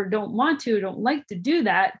can't or don't want to, don't like to do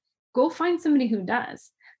that, go find somebody who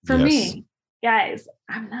does. For me, guys,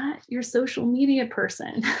 I'm not your social media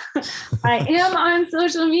person. I am on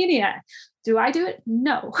social media. Do I do it?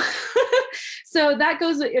 No. So that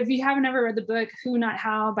goes, if you haven't ever read the book, Who Not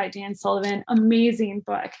How by Dan Sullivan, amazing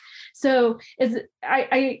book. So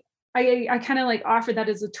I kind of like offer that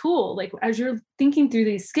as a tool, like as you're thinking through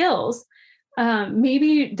these skills,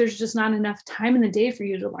 maybe there's just not enough time in the day for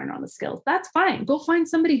you to learn all the skills. That's fine. Go find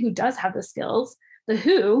somebody who does have the skills, the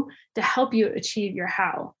who, to help you achieve your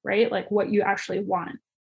how, right? Like what you actually want.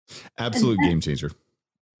 Absolute game changer.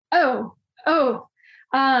 When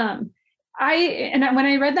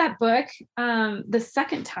I read that book the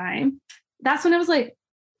second time, that's when I was like,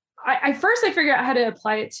 I figured out how to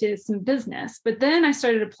apply it to some business, but then I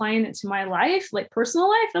started applying it to my life, like personal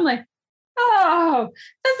life. And I'm like, oh,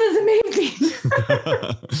 this is amazing.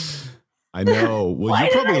 I know. Well,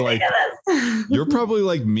 you're probably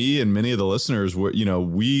like me and many of the listeners where,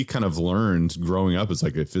 we kind of learned growing up. It's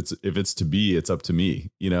like, if it's to be, it's up to me,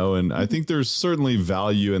 and I think there's certainly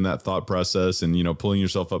value in that thought process and, pulling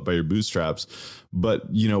yourself up by your bootstraps. But,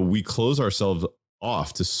 we close ourselves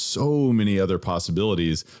off to so many other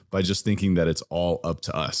possibilities by just thinking that it's all up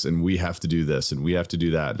to us and we have to do this and we have to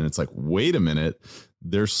do that. And it's like, wait a minute.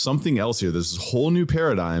 There's something else here. There's this whole new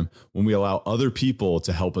paradigm when we allow other people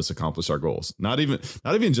to help us accomplish our goals. Not even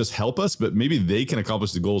just help us, but maybe they can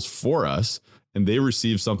accomplish the goals for us and they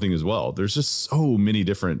receive something as well. There's just so many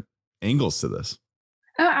different angles to this.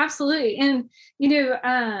 Oh, absolutely. And,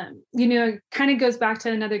 kind of goes back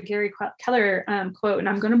to another Gary Keller quote, and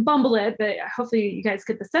I'm going to bumble it, but hopefully you guys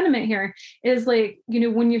get the sentiment here, is like,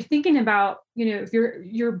 when you're thinking about, if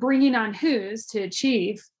you're bringing on who's to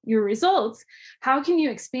achieve your results, how can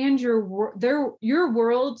you expand your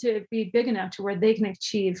world to be big enough to where they can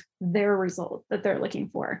achieve their result that they're looking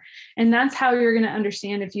for? And that's how you're going to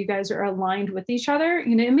understand if you guys are aligned with each other.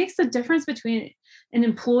 It makes the difference between an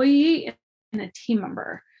employee and a team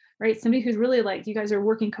member, right? Somebody who's really like, you guys are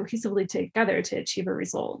working cohesively together to achieve a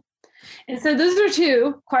result. And so those are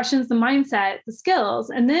two questions: the mindset, the skills,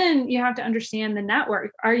 and then you have to understand the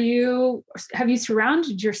network. Have you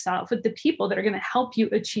surrounded yourself with the people that are going to help you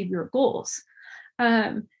achieve your goals?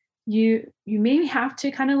 You may have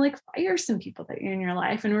to kind of like fire some people that are in your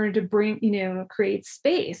life in order to create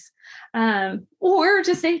space, or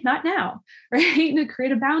just say not now, right? To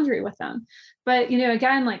create a boundary with them. But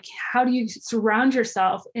again, like, how do you surround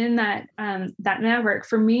yourself in that network?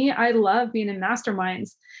 For me, I love being in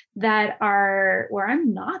masterminds that are where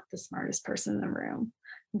I'm not the smartest person in the room.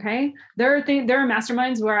 Okay. There are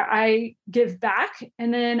masterminds where I give back,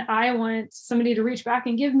 and then I want somebody to reach back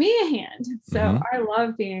and give me a hand. So I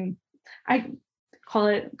love I call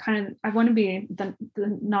it I want to be the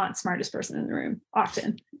not smartest person in the room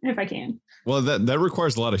often, if I can. Well, that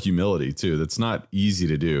requires a lot of humility too. That's not easy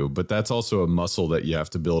to do, but that's also a muscle that you have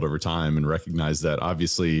to build over time, and recognize that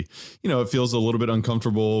obviously, it feels a little bit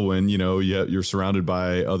uncomfortable when, you're surrounded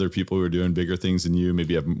by other people who are doing bigger things than you,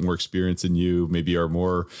 maybe have more experience than you, maybe are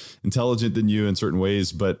more intelligent than you in certain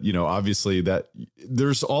ways. But, obviously that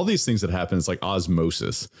there's all these things that happen. It's like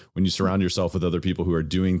osmosis when you surround yourself with other people who are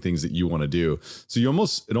doing things that you want to do. So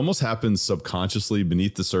it almost happens subconsciously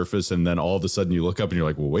beneath the surface. And then all of a sudden you look up and you're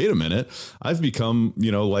like, well, wait a minute, I've become,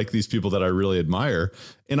 like these people that I really admire.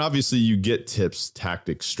 And obviously you get tips,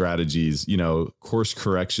 tactics, strategies, course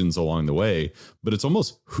corrections along the way, but it's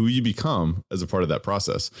almost who you become as a part of that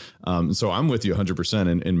process. So I'm with you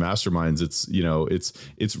 100% in masterminds.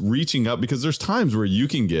 It's reaching up, because there's times where you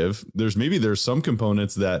can give, there's some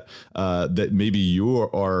components that maybe you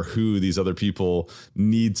are who these other people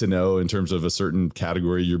need to know in terms of a certain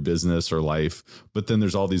category, your business or life. But then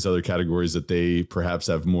there's all these other categories that they perhaps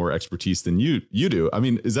have more expertise than you do. I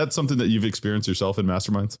mean, is that something that you've experienced yourself in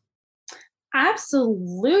masterminds?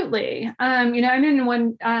 Absolutely. I'm in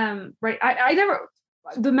one, right.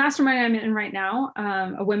 The mastermind I'm in right now,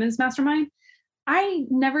 a women's mastermind, I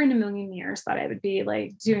never in a million years thought I would be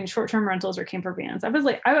like doing short-term rentals or camper vans. I was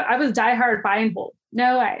like, I was diehard buy and hold.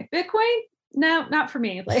 No way. Bitcoin? No, not for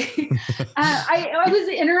me. Like, I was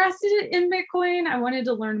interested in Bitcoin. I wanted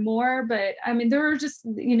to learn more, but I mean, there were just,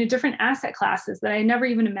 different asset classes that I never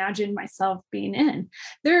even imagined myself being in.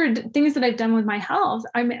 There are things that I've done with my health.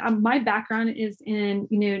 I mean, my background is in,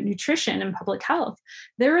 nutrition and public health.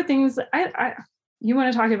 There are things you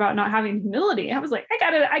want to talk about not having humility. I was like, I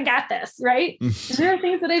got it. I got this. Right. And there are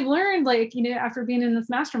things that I've learned, like, after being in this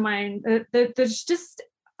mastermind, that there's just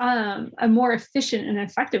a more efficient and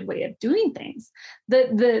effective way of doing things.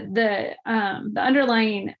 The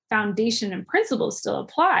underlying foundation and principles still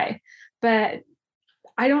apply, but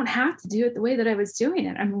I don't have to do it the way that I was doing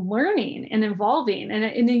it. I'm learning and evolving.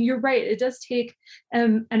 And you're right. It does take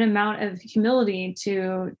an amount of humility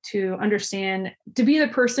to understand, to be the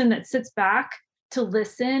person that sits back to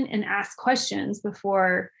listen and ask questions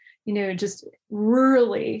before, just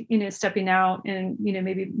really, stepping out and,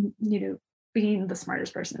 maybe, being the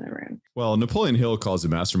smartest person in the room. Well, Napoleon Hill calls the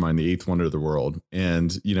mastermind the eighth wonder of the world.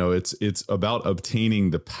 And, it's about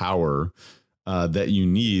obtaining the power that you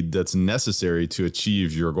need, that's necessary to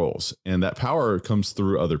achieve your goals. And that power comes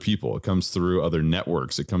through other people. It comes through other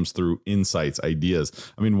networks. It comes through insights, ideas.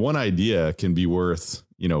 I mean, one idea can be worth,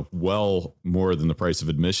 well more than the price of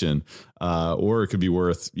admission, or it could be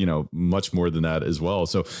worth, much more than that as well.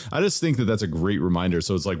 So I just think that that's a great reminder.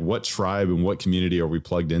 So it's like, what tribe and what community are we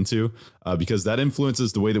plugged into? Because that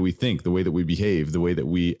influences the way that we think, the way that we behave, the way that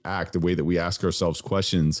we act, the way that we ask ourselves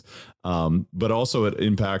questions. But also it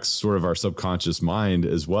impacts sort of our subconscious mind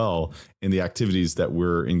as well in the activities that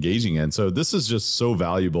we're engaging in. So this is just so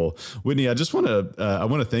valuable. Whitney, I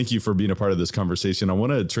want to thank you for being a part of this conversation. I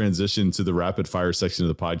want to transition to the rapid fire section of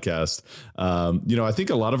the podcast. I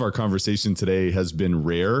think a lot of our conversation today has been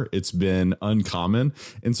rare. It's been uncommon.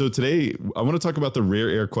 And so today I want to talk about the rare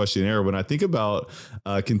air questionnaire. When I think about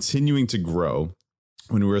continuing to grow,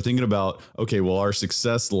 when we were thinking about, okay, well, our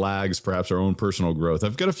success lags perhaps our own personal growth.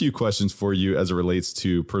 I've got a few questions for you as it relates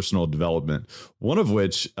to personal development. One of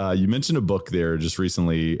which, you mentioned a book there just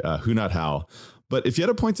recently, Who Not How. But if you had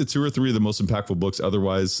to point to two or three of the most impactful books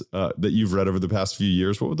otherwise that you've read over the past few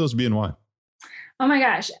years, what would those be and why? Oh my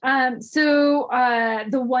gosh. So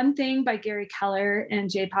The One Thing by Gary Keller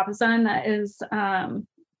and Jay Papasan, that is,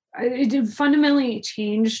 it fundamentally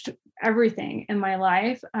changed everything in my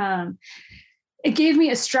life. It gave me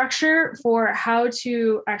a structure for how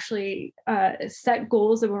to actually set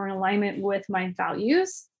goals that were in alignment with my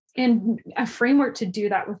values, and a framework to do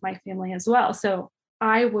that with my family as well. So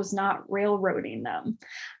I was not railroading them.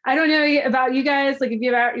 I don't know about you guys, like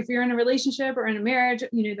if you're in a relationship or in a marriage,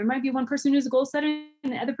 there might be one person who's a goal setter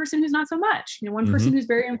and the other person who's not so much. One person who's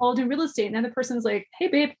very involved in real estate and another person's like, hey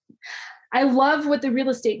babe, I love what the real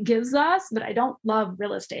estate gives us, but I don't love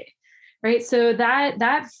real estate. Right. So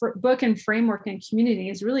that book and framework and community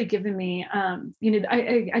has really given me,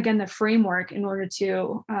 again, the framework in order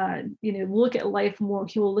to, look at life more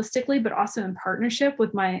holistically, but also in partnership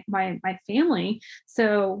with my family.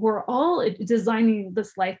 So we're all designing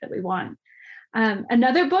this life that we want.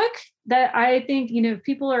 Another book that I think,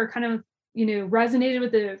 people are kind of, resonated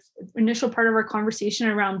with the initial part of our conversation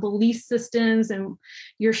around belief systems, and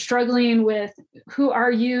you're struggling with who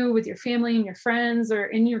are you with your family and your friends or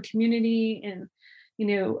in your community, and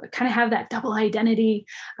kind of have that double identity,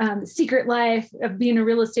 the secret life of being a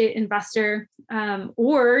real estate investor,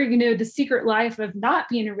 or the secret life of not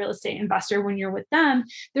being a real estate investor when you're with them.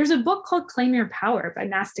 There's a book called Claim Your Power by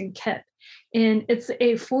Mastin Kipp, and it's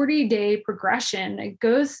a 40-day progression that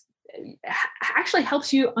actually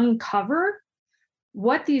helps you uncover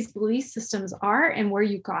what these belief systems are and where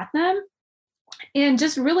you got them. And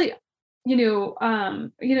just really,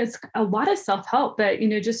 it's a lot of self-help, but,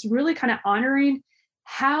 just really kind of honoring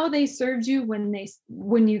how they served you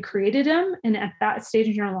when you created them and at that stage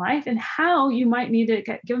in your life, and how you might need to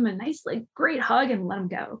give them a nice, like, great hug and let them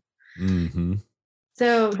go. Mm-hmm.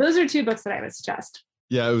 So those are two books that I would suggest.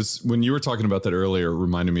 Yeah, it was when you were talking about that earlier, it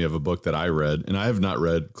reminded me of a book that I read, and I have not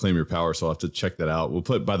read Claim Your Power, so I'll have to check that out. We'll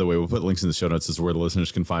put links in the show notes as to where the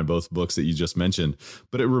listeners can find both books that you just mentioned.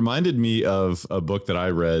 But it reminded me of a book that I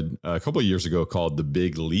read a couple of years ago called The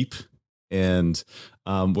Big Leap. And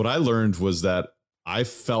what I learned was that I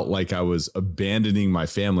felt like I was abandoning my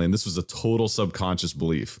family. And this was a total subconscious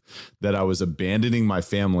belief that I was abandoning my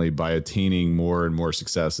family by attaining more and more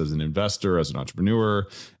success as an investor, as an entrepreneur.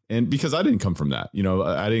 And because I didn't come from that,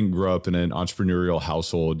 I didn't grow up in an entrepreneurial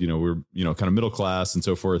household, we're, kind of middle class and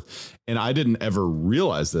so forth. And I didn't ever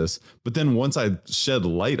realize this. But then once I shed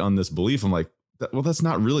light on this belief, I'm like, well, that's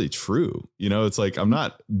not really true. It's like, I'm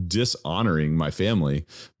not dishonoring my family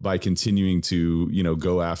by continuing to,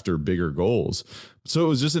 go after bigger goals. So it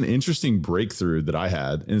was just an interesting breakthrough that I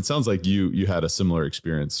had. And it sounds like you had a similar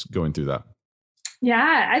experience going through that.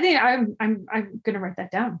 Yeah, I think I'm going to write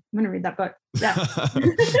that down. I'm going to read that book. Yeah.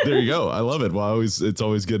 There you go. I love it. Well, it's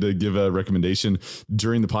always good to give a recommendation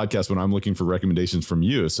during the podcast when I'm looking for recommendations from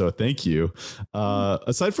you. So thank you.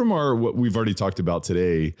 Aside from what we've already talked about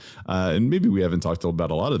today, and maybe we haven't talked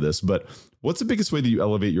about a lot of this, but what's the biggest way that you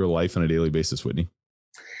elevate your life on a daily basis, Whitney?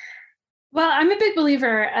 Well, I'm a big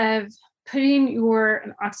believer of putting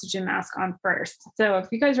an oxygen mask on first. So if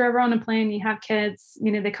you guys are ever on a plane, you have kids,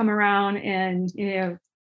 they come around and,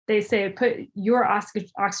 they say, put your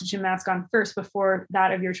oxygen mask on first before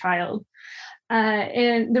that of your child.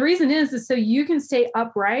 And the reason is so you can stay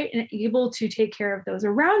upright and able to take care of those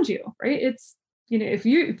around you, right? It's, if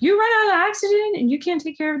you run out of oxygen and you can't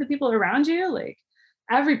take care of the people around you, like,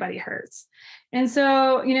 everybody hurts. And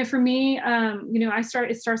so, for me,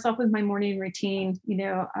 it starts off with my morning routine,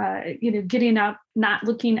 getting up, not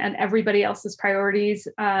looking at everybody else's priorities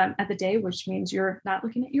at the day, which means you're not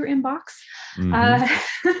looking at your inbox,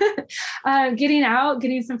 getting out,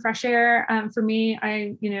 getting some fresh air. For me,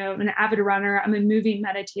 I'm an avid runner. I'm a moving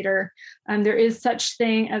meditator. There is such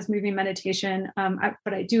thing as moving meditation,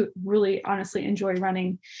 but I do really honestly enjoy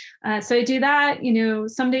running. So I do that.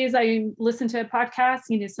 Some days I listen to a podcast,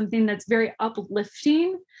 something that's very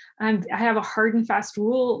uplifting. I have a hard and fast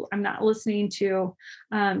rule. I'm not listening to,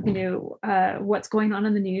 what's going on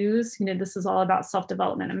in the news. This is all about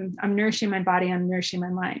self-development. I'm nourishing my body. I'm nourishing my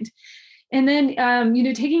mind. And then,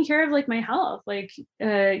 taking care of, like, my health, like,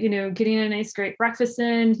 getting a nice, great breakfast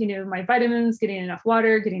in, my vitamins, getting enough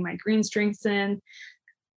water, getting my green drinks in.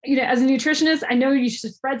 As a nutritionist, I know you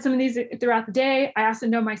should spread some of these throughout the day. I also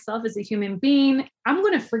know myself as a human being, I'm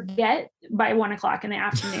going to forget by 1:00 in the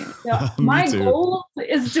afternoon. So my goal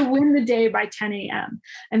is to win the day by 10 a.m.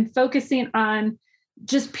 and focusing on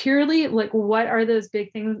just purely, like, what are those big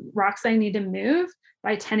rocks I need to move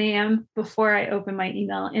by 10 a.m. before I open my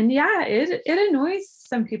email. And yeah, it annoys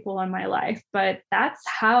some people in my life, but that's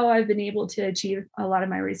how I've been able to achieve a lot of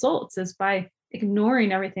my results, is by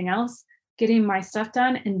ignoring everything else, getting my stuff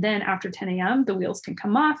done. And then after 10 a.m., the wheels can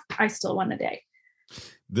come off. I still won the day.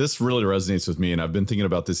 This really resonates with me, and I've been thinking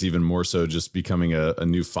about this even more so just becoming a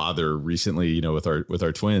new father recently, with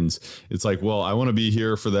our twins. It's like, well, I want to be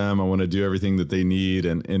here for them. I want to do everything that they need.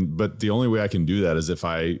 But the only way I can do that is if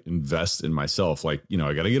I invest in myself. Like,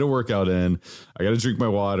 I got to get a workout in, I got to drink my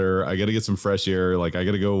water, I got to get some fresh air. Like, I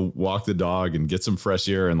got to go walk the dog and get some fresh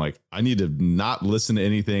air. And like, I need to not listen to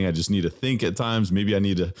anything. I just need to think at times. Maybe I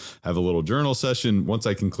need to have a little journal session once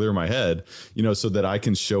I can clear my head, so that I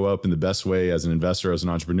can show up in the best way as an investor, as an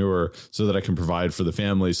entrepreneur, so that I can provide for the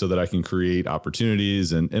family, so that I can create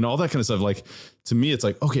opportunities and all that kind of stuff. Like, to me, it's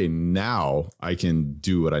like, okay, now I can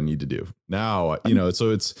do what I need to do now,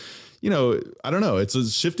 so it's, I don't know,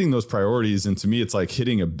 it's shifting those priorities. And to me, it's like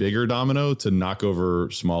hitting a bigger domino to knock over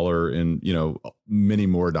smaller and, many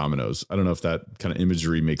more dominoes. I don't know if that kind of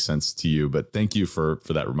imagery makes sense to you, but thank you for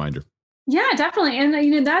that reminder. Yeah, definitely.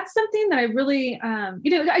 And, that's something that I really,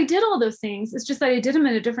 I did all those things. It's just that I did them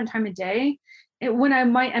at a different time of day.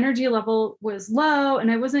 When my energy level was low and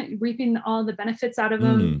I wasn't reaping all the benefits out of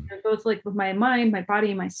them, both like with my mind, my body,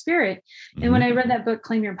 and my spirit. And when I read that book,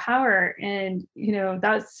 Claim Your Power, and,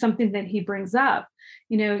 that's something that he brings up,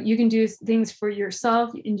 you can do things for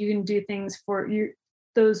yourself and you can do things for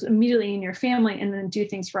those immediately in your family, and then do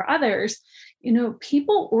things for others.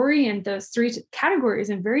 People orient those three categories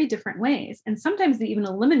in very different ways. And sometimes they even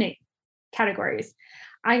eliminate categories.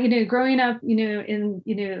 Growing up, in,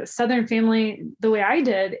 a Southern family, the way I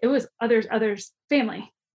did, it was others,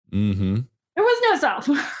 family. Mm-hmm. There was no self.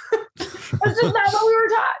 That's just not what we were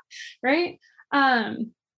taught. Right.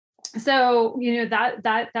 So,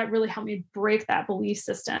 that really helped me break that belief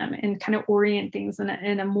system and kind of orient things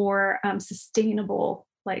in a more sustainable,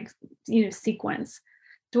 sequence,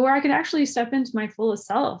 to where I could actually step into my fullest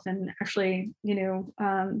self and actually,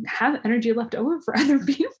 have energy left over for other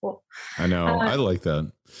people. I know. I like that.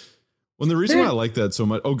 Well, the reason why I like that so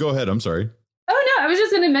much. Oh, go ahead. I'm sorry. Oh, no, I was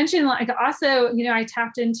just going to mention, also, I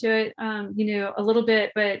tapped into it, a little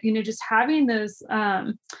bit, but, just having those,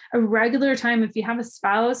 a regular time, if you have a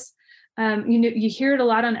spouse, you hear it a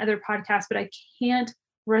lot on other podcasts, but I can't,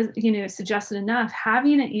 suggest it enough,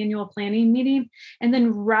 having an annual planning meeting and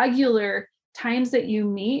then regular times that you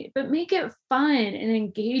meet, but make it fun and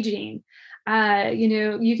engaging.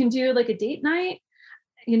 You can do like a date night,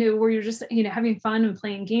 where you're just, having fun and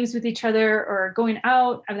playing games with each other, or going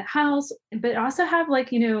out of the house, but also have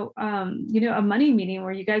a money meeting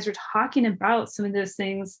where you guys are talking about some of those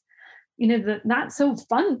things, the not so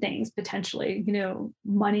fun things, potentially,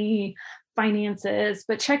 money, finances,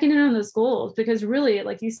 but checking in on those goals, because really,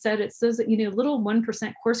 like you said, it's those, little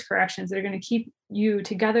 1% course corrections that are going to keep you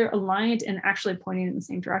together, aligned, and actually pointing in the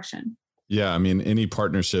same direction. Yeah. I mean, any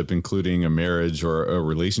partnership, including a marriage or a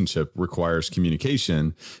relationship, requires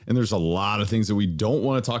communication. And there's a lot of things that we don't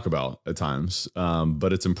want to talk about at times,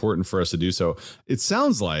 but it's important for us to do so. It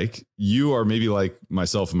sounds like you are maybe like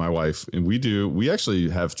myself and my wife, and we actually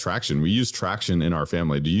have Traction. We use Traction in our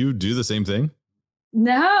family. Do you do the same thing?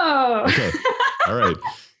 No. Okay. All right.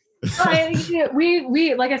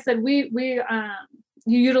 We like I said, we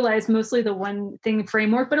you utilize mostly the one thing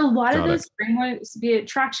framework, but a lot of those frameworks, be it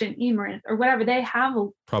Traction, eMarinth, or whatever, they have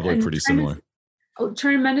probably pretty similar. A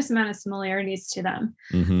tremendous amount of similarities to them.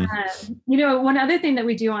 Mm-hmm. One other thing that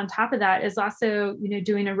we do on top of that is also,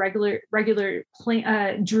 doing a regular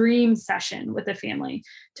dream session with the family,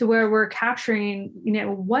 to where we're capturing,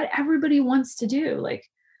 what everybody wants to do. Like,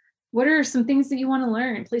 what are some things that you want to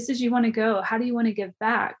learn, places you want to go? How do you want to give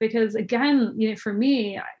back? Because again, for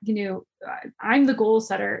me, I'm the goal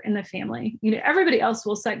setter in the family. Everybody else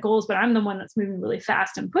will set goals, but I'm the one that's moving really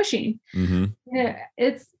fast and pushing. Mm-hmm.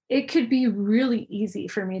 It could be really easy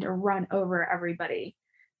for me to run over everybody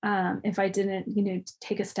if I didn't,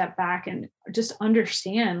 take a step back and just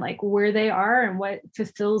understand like where they are and what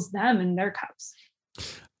fulfills them in their cups.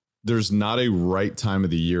 There's not a right time of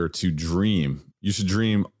the year to dream. You should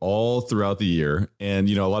dream all throughout the year. And,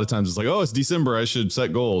 a lot of times it's like, oh, it's December, I should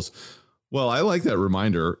set goals. Well, I like that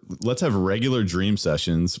reminder. Let's have regular dream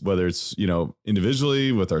sessions, whether it's,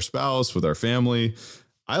 individually, with our spouse, with our family.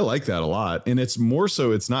 I like that a lot. And it's more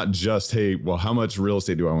so, it's not just, hey, well, how much real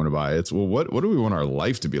estate do I want to buy? It's, well, what do we want our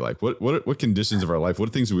life to be like? What conditions of our life?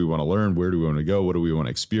 What things do we want to learn? Where do we want to go? What do we want to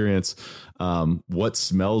experience? What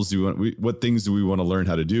smells do we want? What things do we want to learn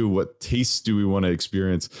how to do? What tastes do we want to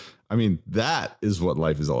experience? I mean, that is what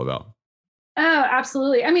life is all about. Oh,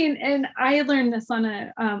 absolutely. I mean, and I learned this on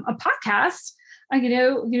a podcast.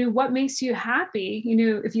 What makes you happy?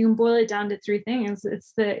 If you can boil it down to three things,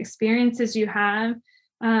 it's the experiences you have,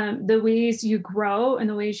 the ways you grow, and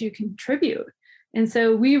the ways you contribute. And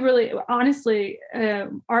so we really, honestly,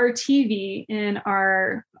 our TV in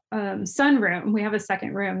our sunroom. We have a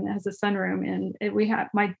second room that has a sunroom, and we have,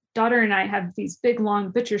 my daughter and I have these big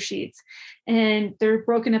long butcher sheets, and they're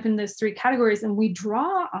broken up in those 3 categories, and we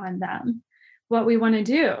draw on them what we want to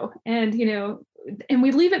do. And, and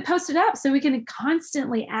we leave it posted up so we can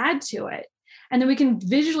constantly add to it. And then we can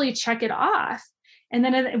visually check it off. And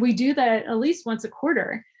then we do that at least once a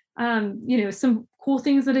quarter. Some cool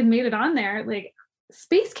things that have made it on there, like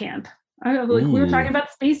Space Camp. We were talking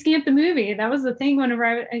about Space Camp, the movie. That was the thing whenever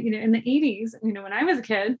in the 80s, when I was a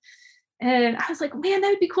kid. And I was like, man, that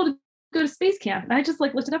would be cool to go to Space Camp. And I just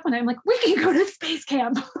looked it up one night. I'm like, we can go to Space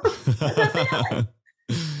Camp.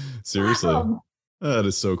 Seriously. Wow. That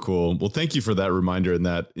is so cool. Well, thank you for that reminder and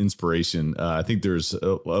that inspiration. I think there's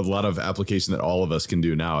a lot of application that all of us can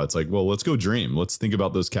do now. It's like, well, let's go dream. Let's think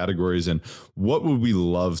about those categories and what would we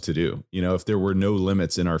love to do? If there were no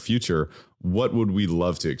limits in our future, what would we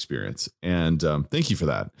love to experience? And thank you for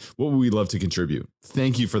that. What would we love to contribute?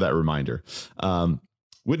 Thank you for that reminder.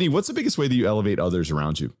 Whitney, what's the biggest way that you elevate others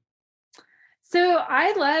around you? So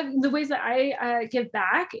I love the ways that I give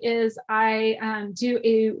back is I do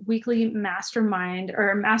a weekly mastermind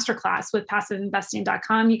or masterclass with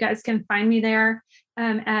passiveinvesting.com. You guys can find me there.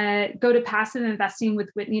 Go to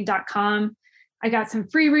passiveinvestingwithwhitney.com. I got some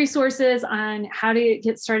free resources on how to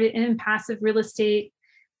get started in passive real estate.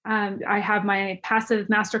 I have my passive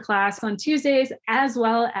masterclass on Tuesdays, as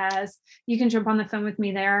well as you can jump on the phone with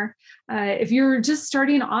me there. If you're just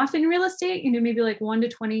starting off in real estate, maybe like 1 to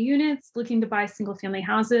 20 units, looking to buy single family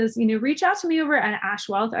houses, reach out to me over at Ash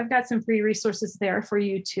Wealth. I've got some free resources there for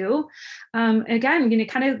you too. Again,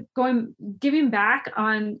 kind of giving back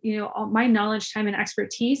on, all my knowledge, time, and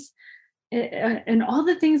expertise. And all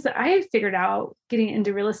the things that I figured out getting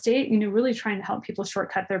into real estate, really trying to help people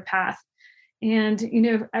shortcut their path. And,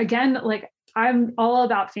 again, like I'm all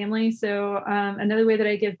about family. So another way that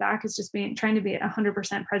I give back is just trying to be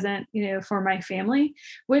 100% present, for my family,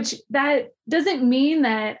 which that doesn't mean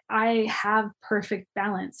that I have perfect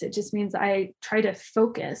balance. It just means I try to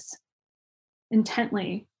focus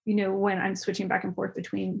intently, when I'm switching back and forth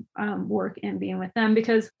between work and being with them.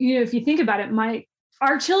 Because, if you think about it,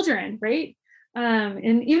 our children, right?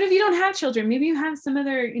 And even if you don't have children, maybe you have some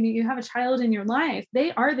other, you have a child in your life,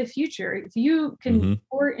 they are the future. If you can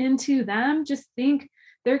pour into them, just think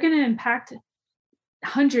they're going to impact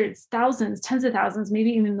hundreds, thousands, tens of thousands,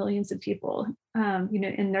 maybe even millions of people,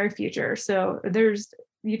 in their future. So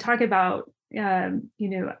you talk about,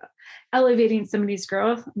 elevating somebody's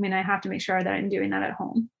growth. I mean, I have to make sure that I'm doing that at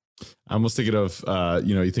home. I'm almost thinking of,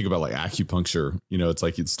 you think about like acupuncture, it's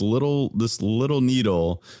like this little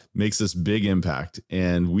needle makes this big impact,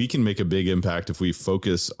 and we can make a big impact if we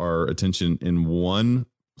focus our attention in one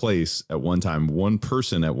place at one time, one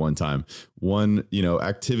person at one time, one,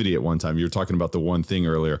 activity at one time. You were talking about the one thing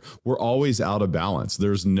earlier. We're always out of balance.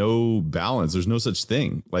 There's no balance. There's no such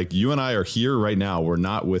thing. Like you and I are here right now. We're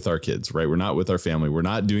not with our kids, right? We're not with our family. We're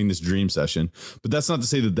not doing this dream session, but that's not to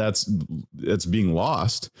say that that's being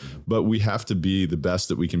lost, but we have to be the best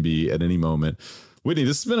that we can be at any moment. Whitney,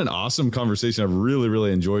 this has been an awesome conversation. I've really,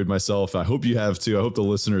 really enjoyed myself. I hope you have too. I hope the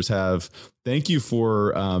listeners have. Thank you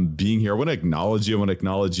for being here. I want to acknowledge you. I want to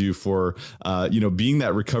acknowledge you for, being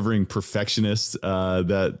that recovering perfectionist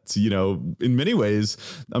that, in many ways,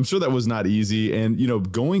 I'm sure that was not easy. And,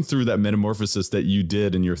 going through that metamorphosis that you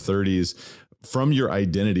did in your 30s, from your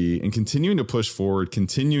identity and continuing to push forward,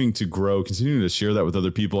 continuing to grow, continuing to share that with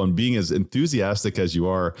other people and being as enthusiastic as you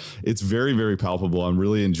are, it's very, very palpable. I'm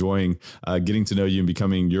really enjoying getting to know you and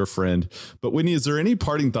becoming your friend. But Whitney, is there any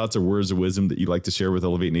parting thoughts or words of wisdom that you'd like to share with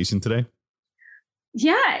Elevate Nation today?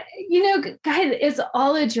 Yeah, guys, it's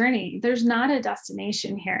all a journey. There's not a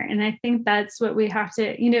destination here. And I think that's what we have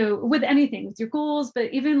to, with anything, with your goals, but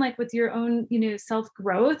even like with your own,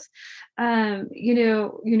 self-growth,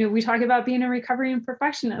 we talk about being a recovering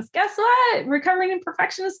perfectionist. Guess what? Recovering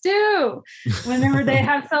perfectionists do. Whenever they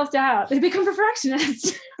have self-doubt, they become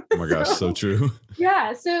perfectionists. Oh my gosh, so true.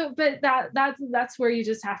 Yeah. So, but that's where you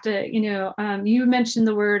just have to, you mentioned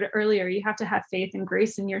the word earlier, you have to have faith and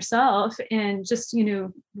grace in yourself and just,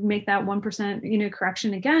 make that 1%,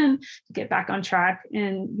 correction again to get back on track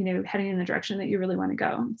and, heading in the direction that you really want to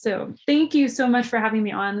go. So thank you so much for having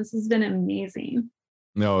me on. This has been amazing.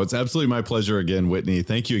 No, it's absolutely my pleasure again, Whitney.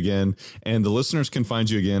 Thank you again. And the listeners can find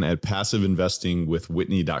you again at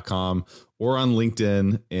passiveinvestingwithwhitney.com or on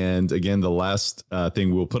LinkedIn. And again, the last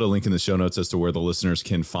thing, we'll put a link in the show notes as to where the listeners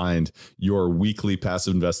can find your weekly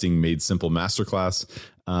Passive Investing Made Simple Masterclass.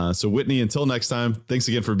 So Whitney, until next time, thanks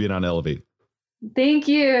again for being on Elevate. Thank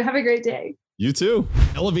you. Have a great day. You too.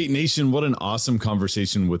 Elevate Nation, what an awesome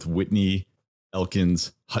conversation with Whitney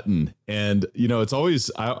Elkins Hutton. And, it's always,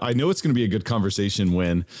 I know it's going to be a good conversation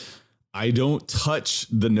when I don't touch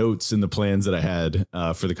the notes and the plans that I had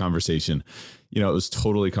for the conversation. It was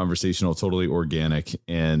totally conversational, totally organic.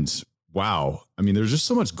 And wow, I mean, there's just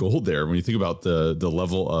so much gold there when you think about the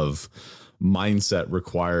level of mindset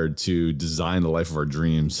required to design the life of our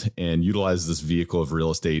dreams and utilize this vehicle of real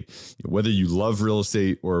estate. Whether you love real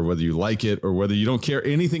estate or whether you like it or whether you don't care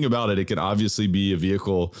anything about it, it can obviously be a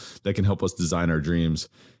vehicle that can help us design our dreams.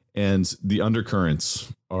 And the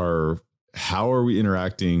undercurrents are, how are we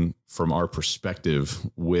interacting from our perspective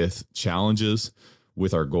with challenges,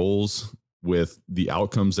 with our goals, with the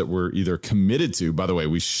outcomes that we're either committed to. By the way,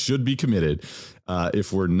 we should be committed.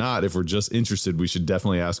 If we're not, if we're just interested, we should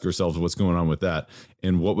definitely ask ourselves what's going on with that.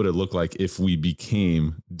 And what would it look like if we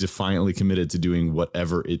became defiantly committed to doing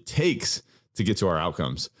whatever it takes to get to our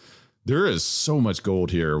outcomes? There is so much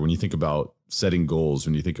gold here when you think about setting goals,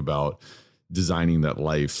 when you think about designing that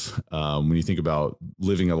life, when you think about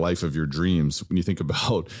living a life of your dreams, when you think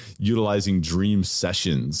about utilizing dream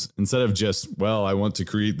sessions instead of just, well, I want to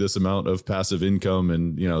create this amount of passive income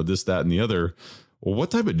and, this, that, and the other. Well,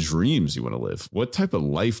 what type of dreams do you want to live? What type of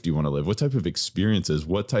life do you want to live? What type of experiences?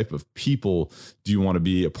 What type of people do you want to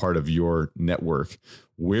be a part of your network?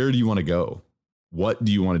 Where do you want to go? What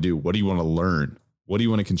do you want to do? What do you want to learn? What do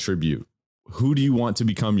you want to contribute? Who do you want to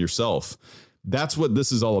become yourself? That's what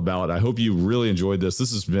this is all about. I hope you really enjoyed this.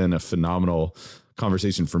 This has been a phenomenal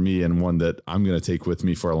conversation for me and one that I'm going to take with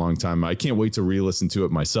me for a long time. I can't wait to re-listen to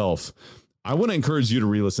it myself. I want to encourage you to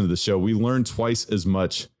re-listen to the show. We learn twice as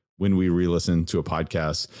much when we re-listen to a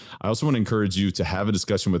podcast. I also want to encourage you to have a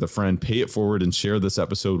discussion with a friend, pay it forward and share this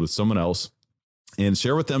episode with someone else and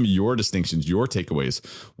share with them your distinctions, your takeaways.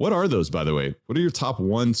 What are those, by the way? What are your top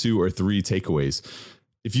 1, 2, or 3 takeaways?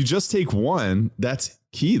 If you just take one, that's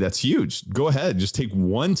key. That's huge. Go ahead. Just take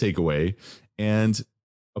one takeaway and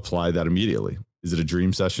apply that immediately. Is it a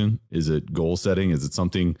dream session? Is it goal setting? Is it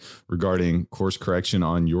something regarding course correction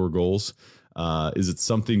on your goals? Is it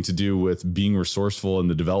something to do with being resourceful in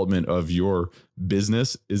the development of your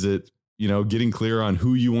business? Is it, getting clear on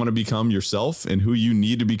who you want to become yourself and who you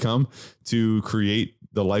need to become to create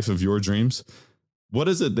the life of your dreams? What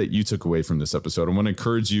is it that you took away from this episode? I want to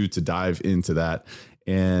encourage you to dive into that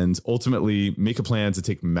and ultimately make a plan to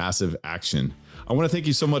take massive action. I want to thank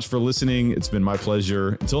you so much for listening. It's been my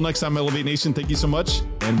pleasure. Until next time, Elevate Nation, thank you so much,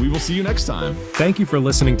 and we will see you next time. Thank you for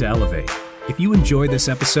listening to Elevate. If you enjoyed this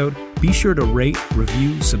episode, be sure to rate,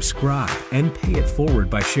 review, subscribe, and pay it forward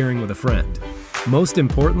by sharing with a friend. Most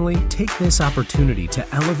importantly, take this opportunity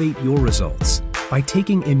to elevate your results by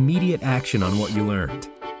taking immediate action on what you learned.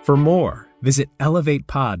 For more, visit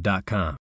elevatepod.com.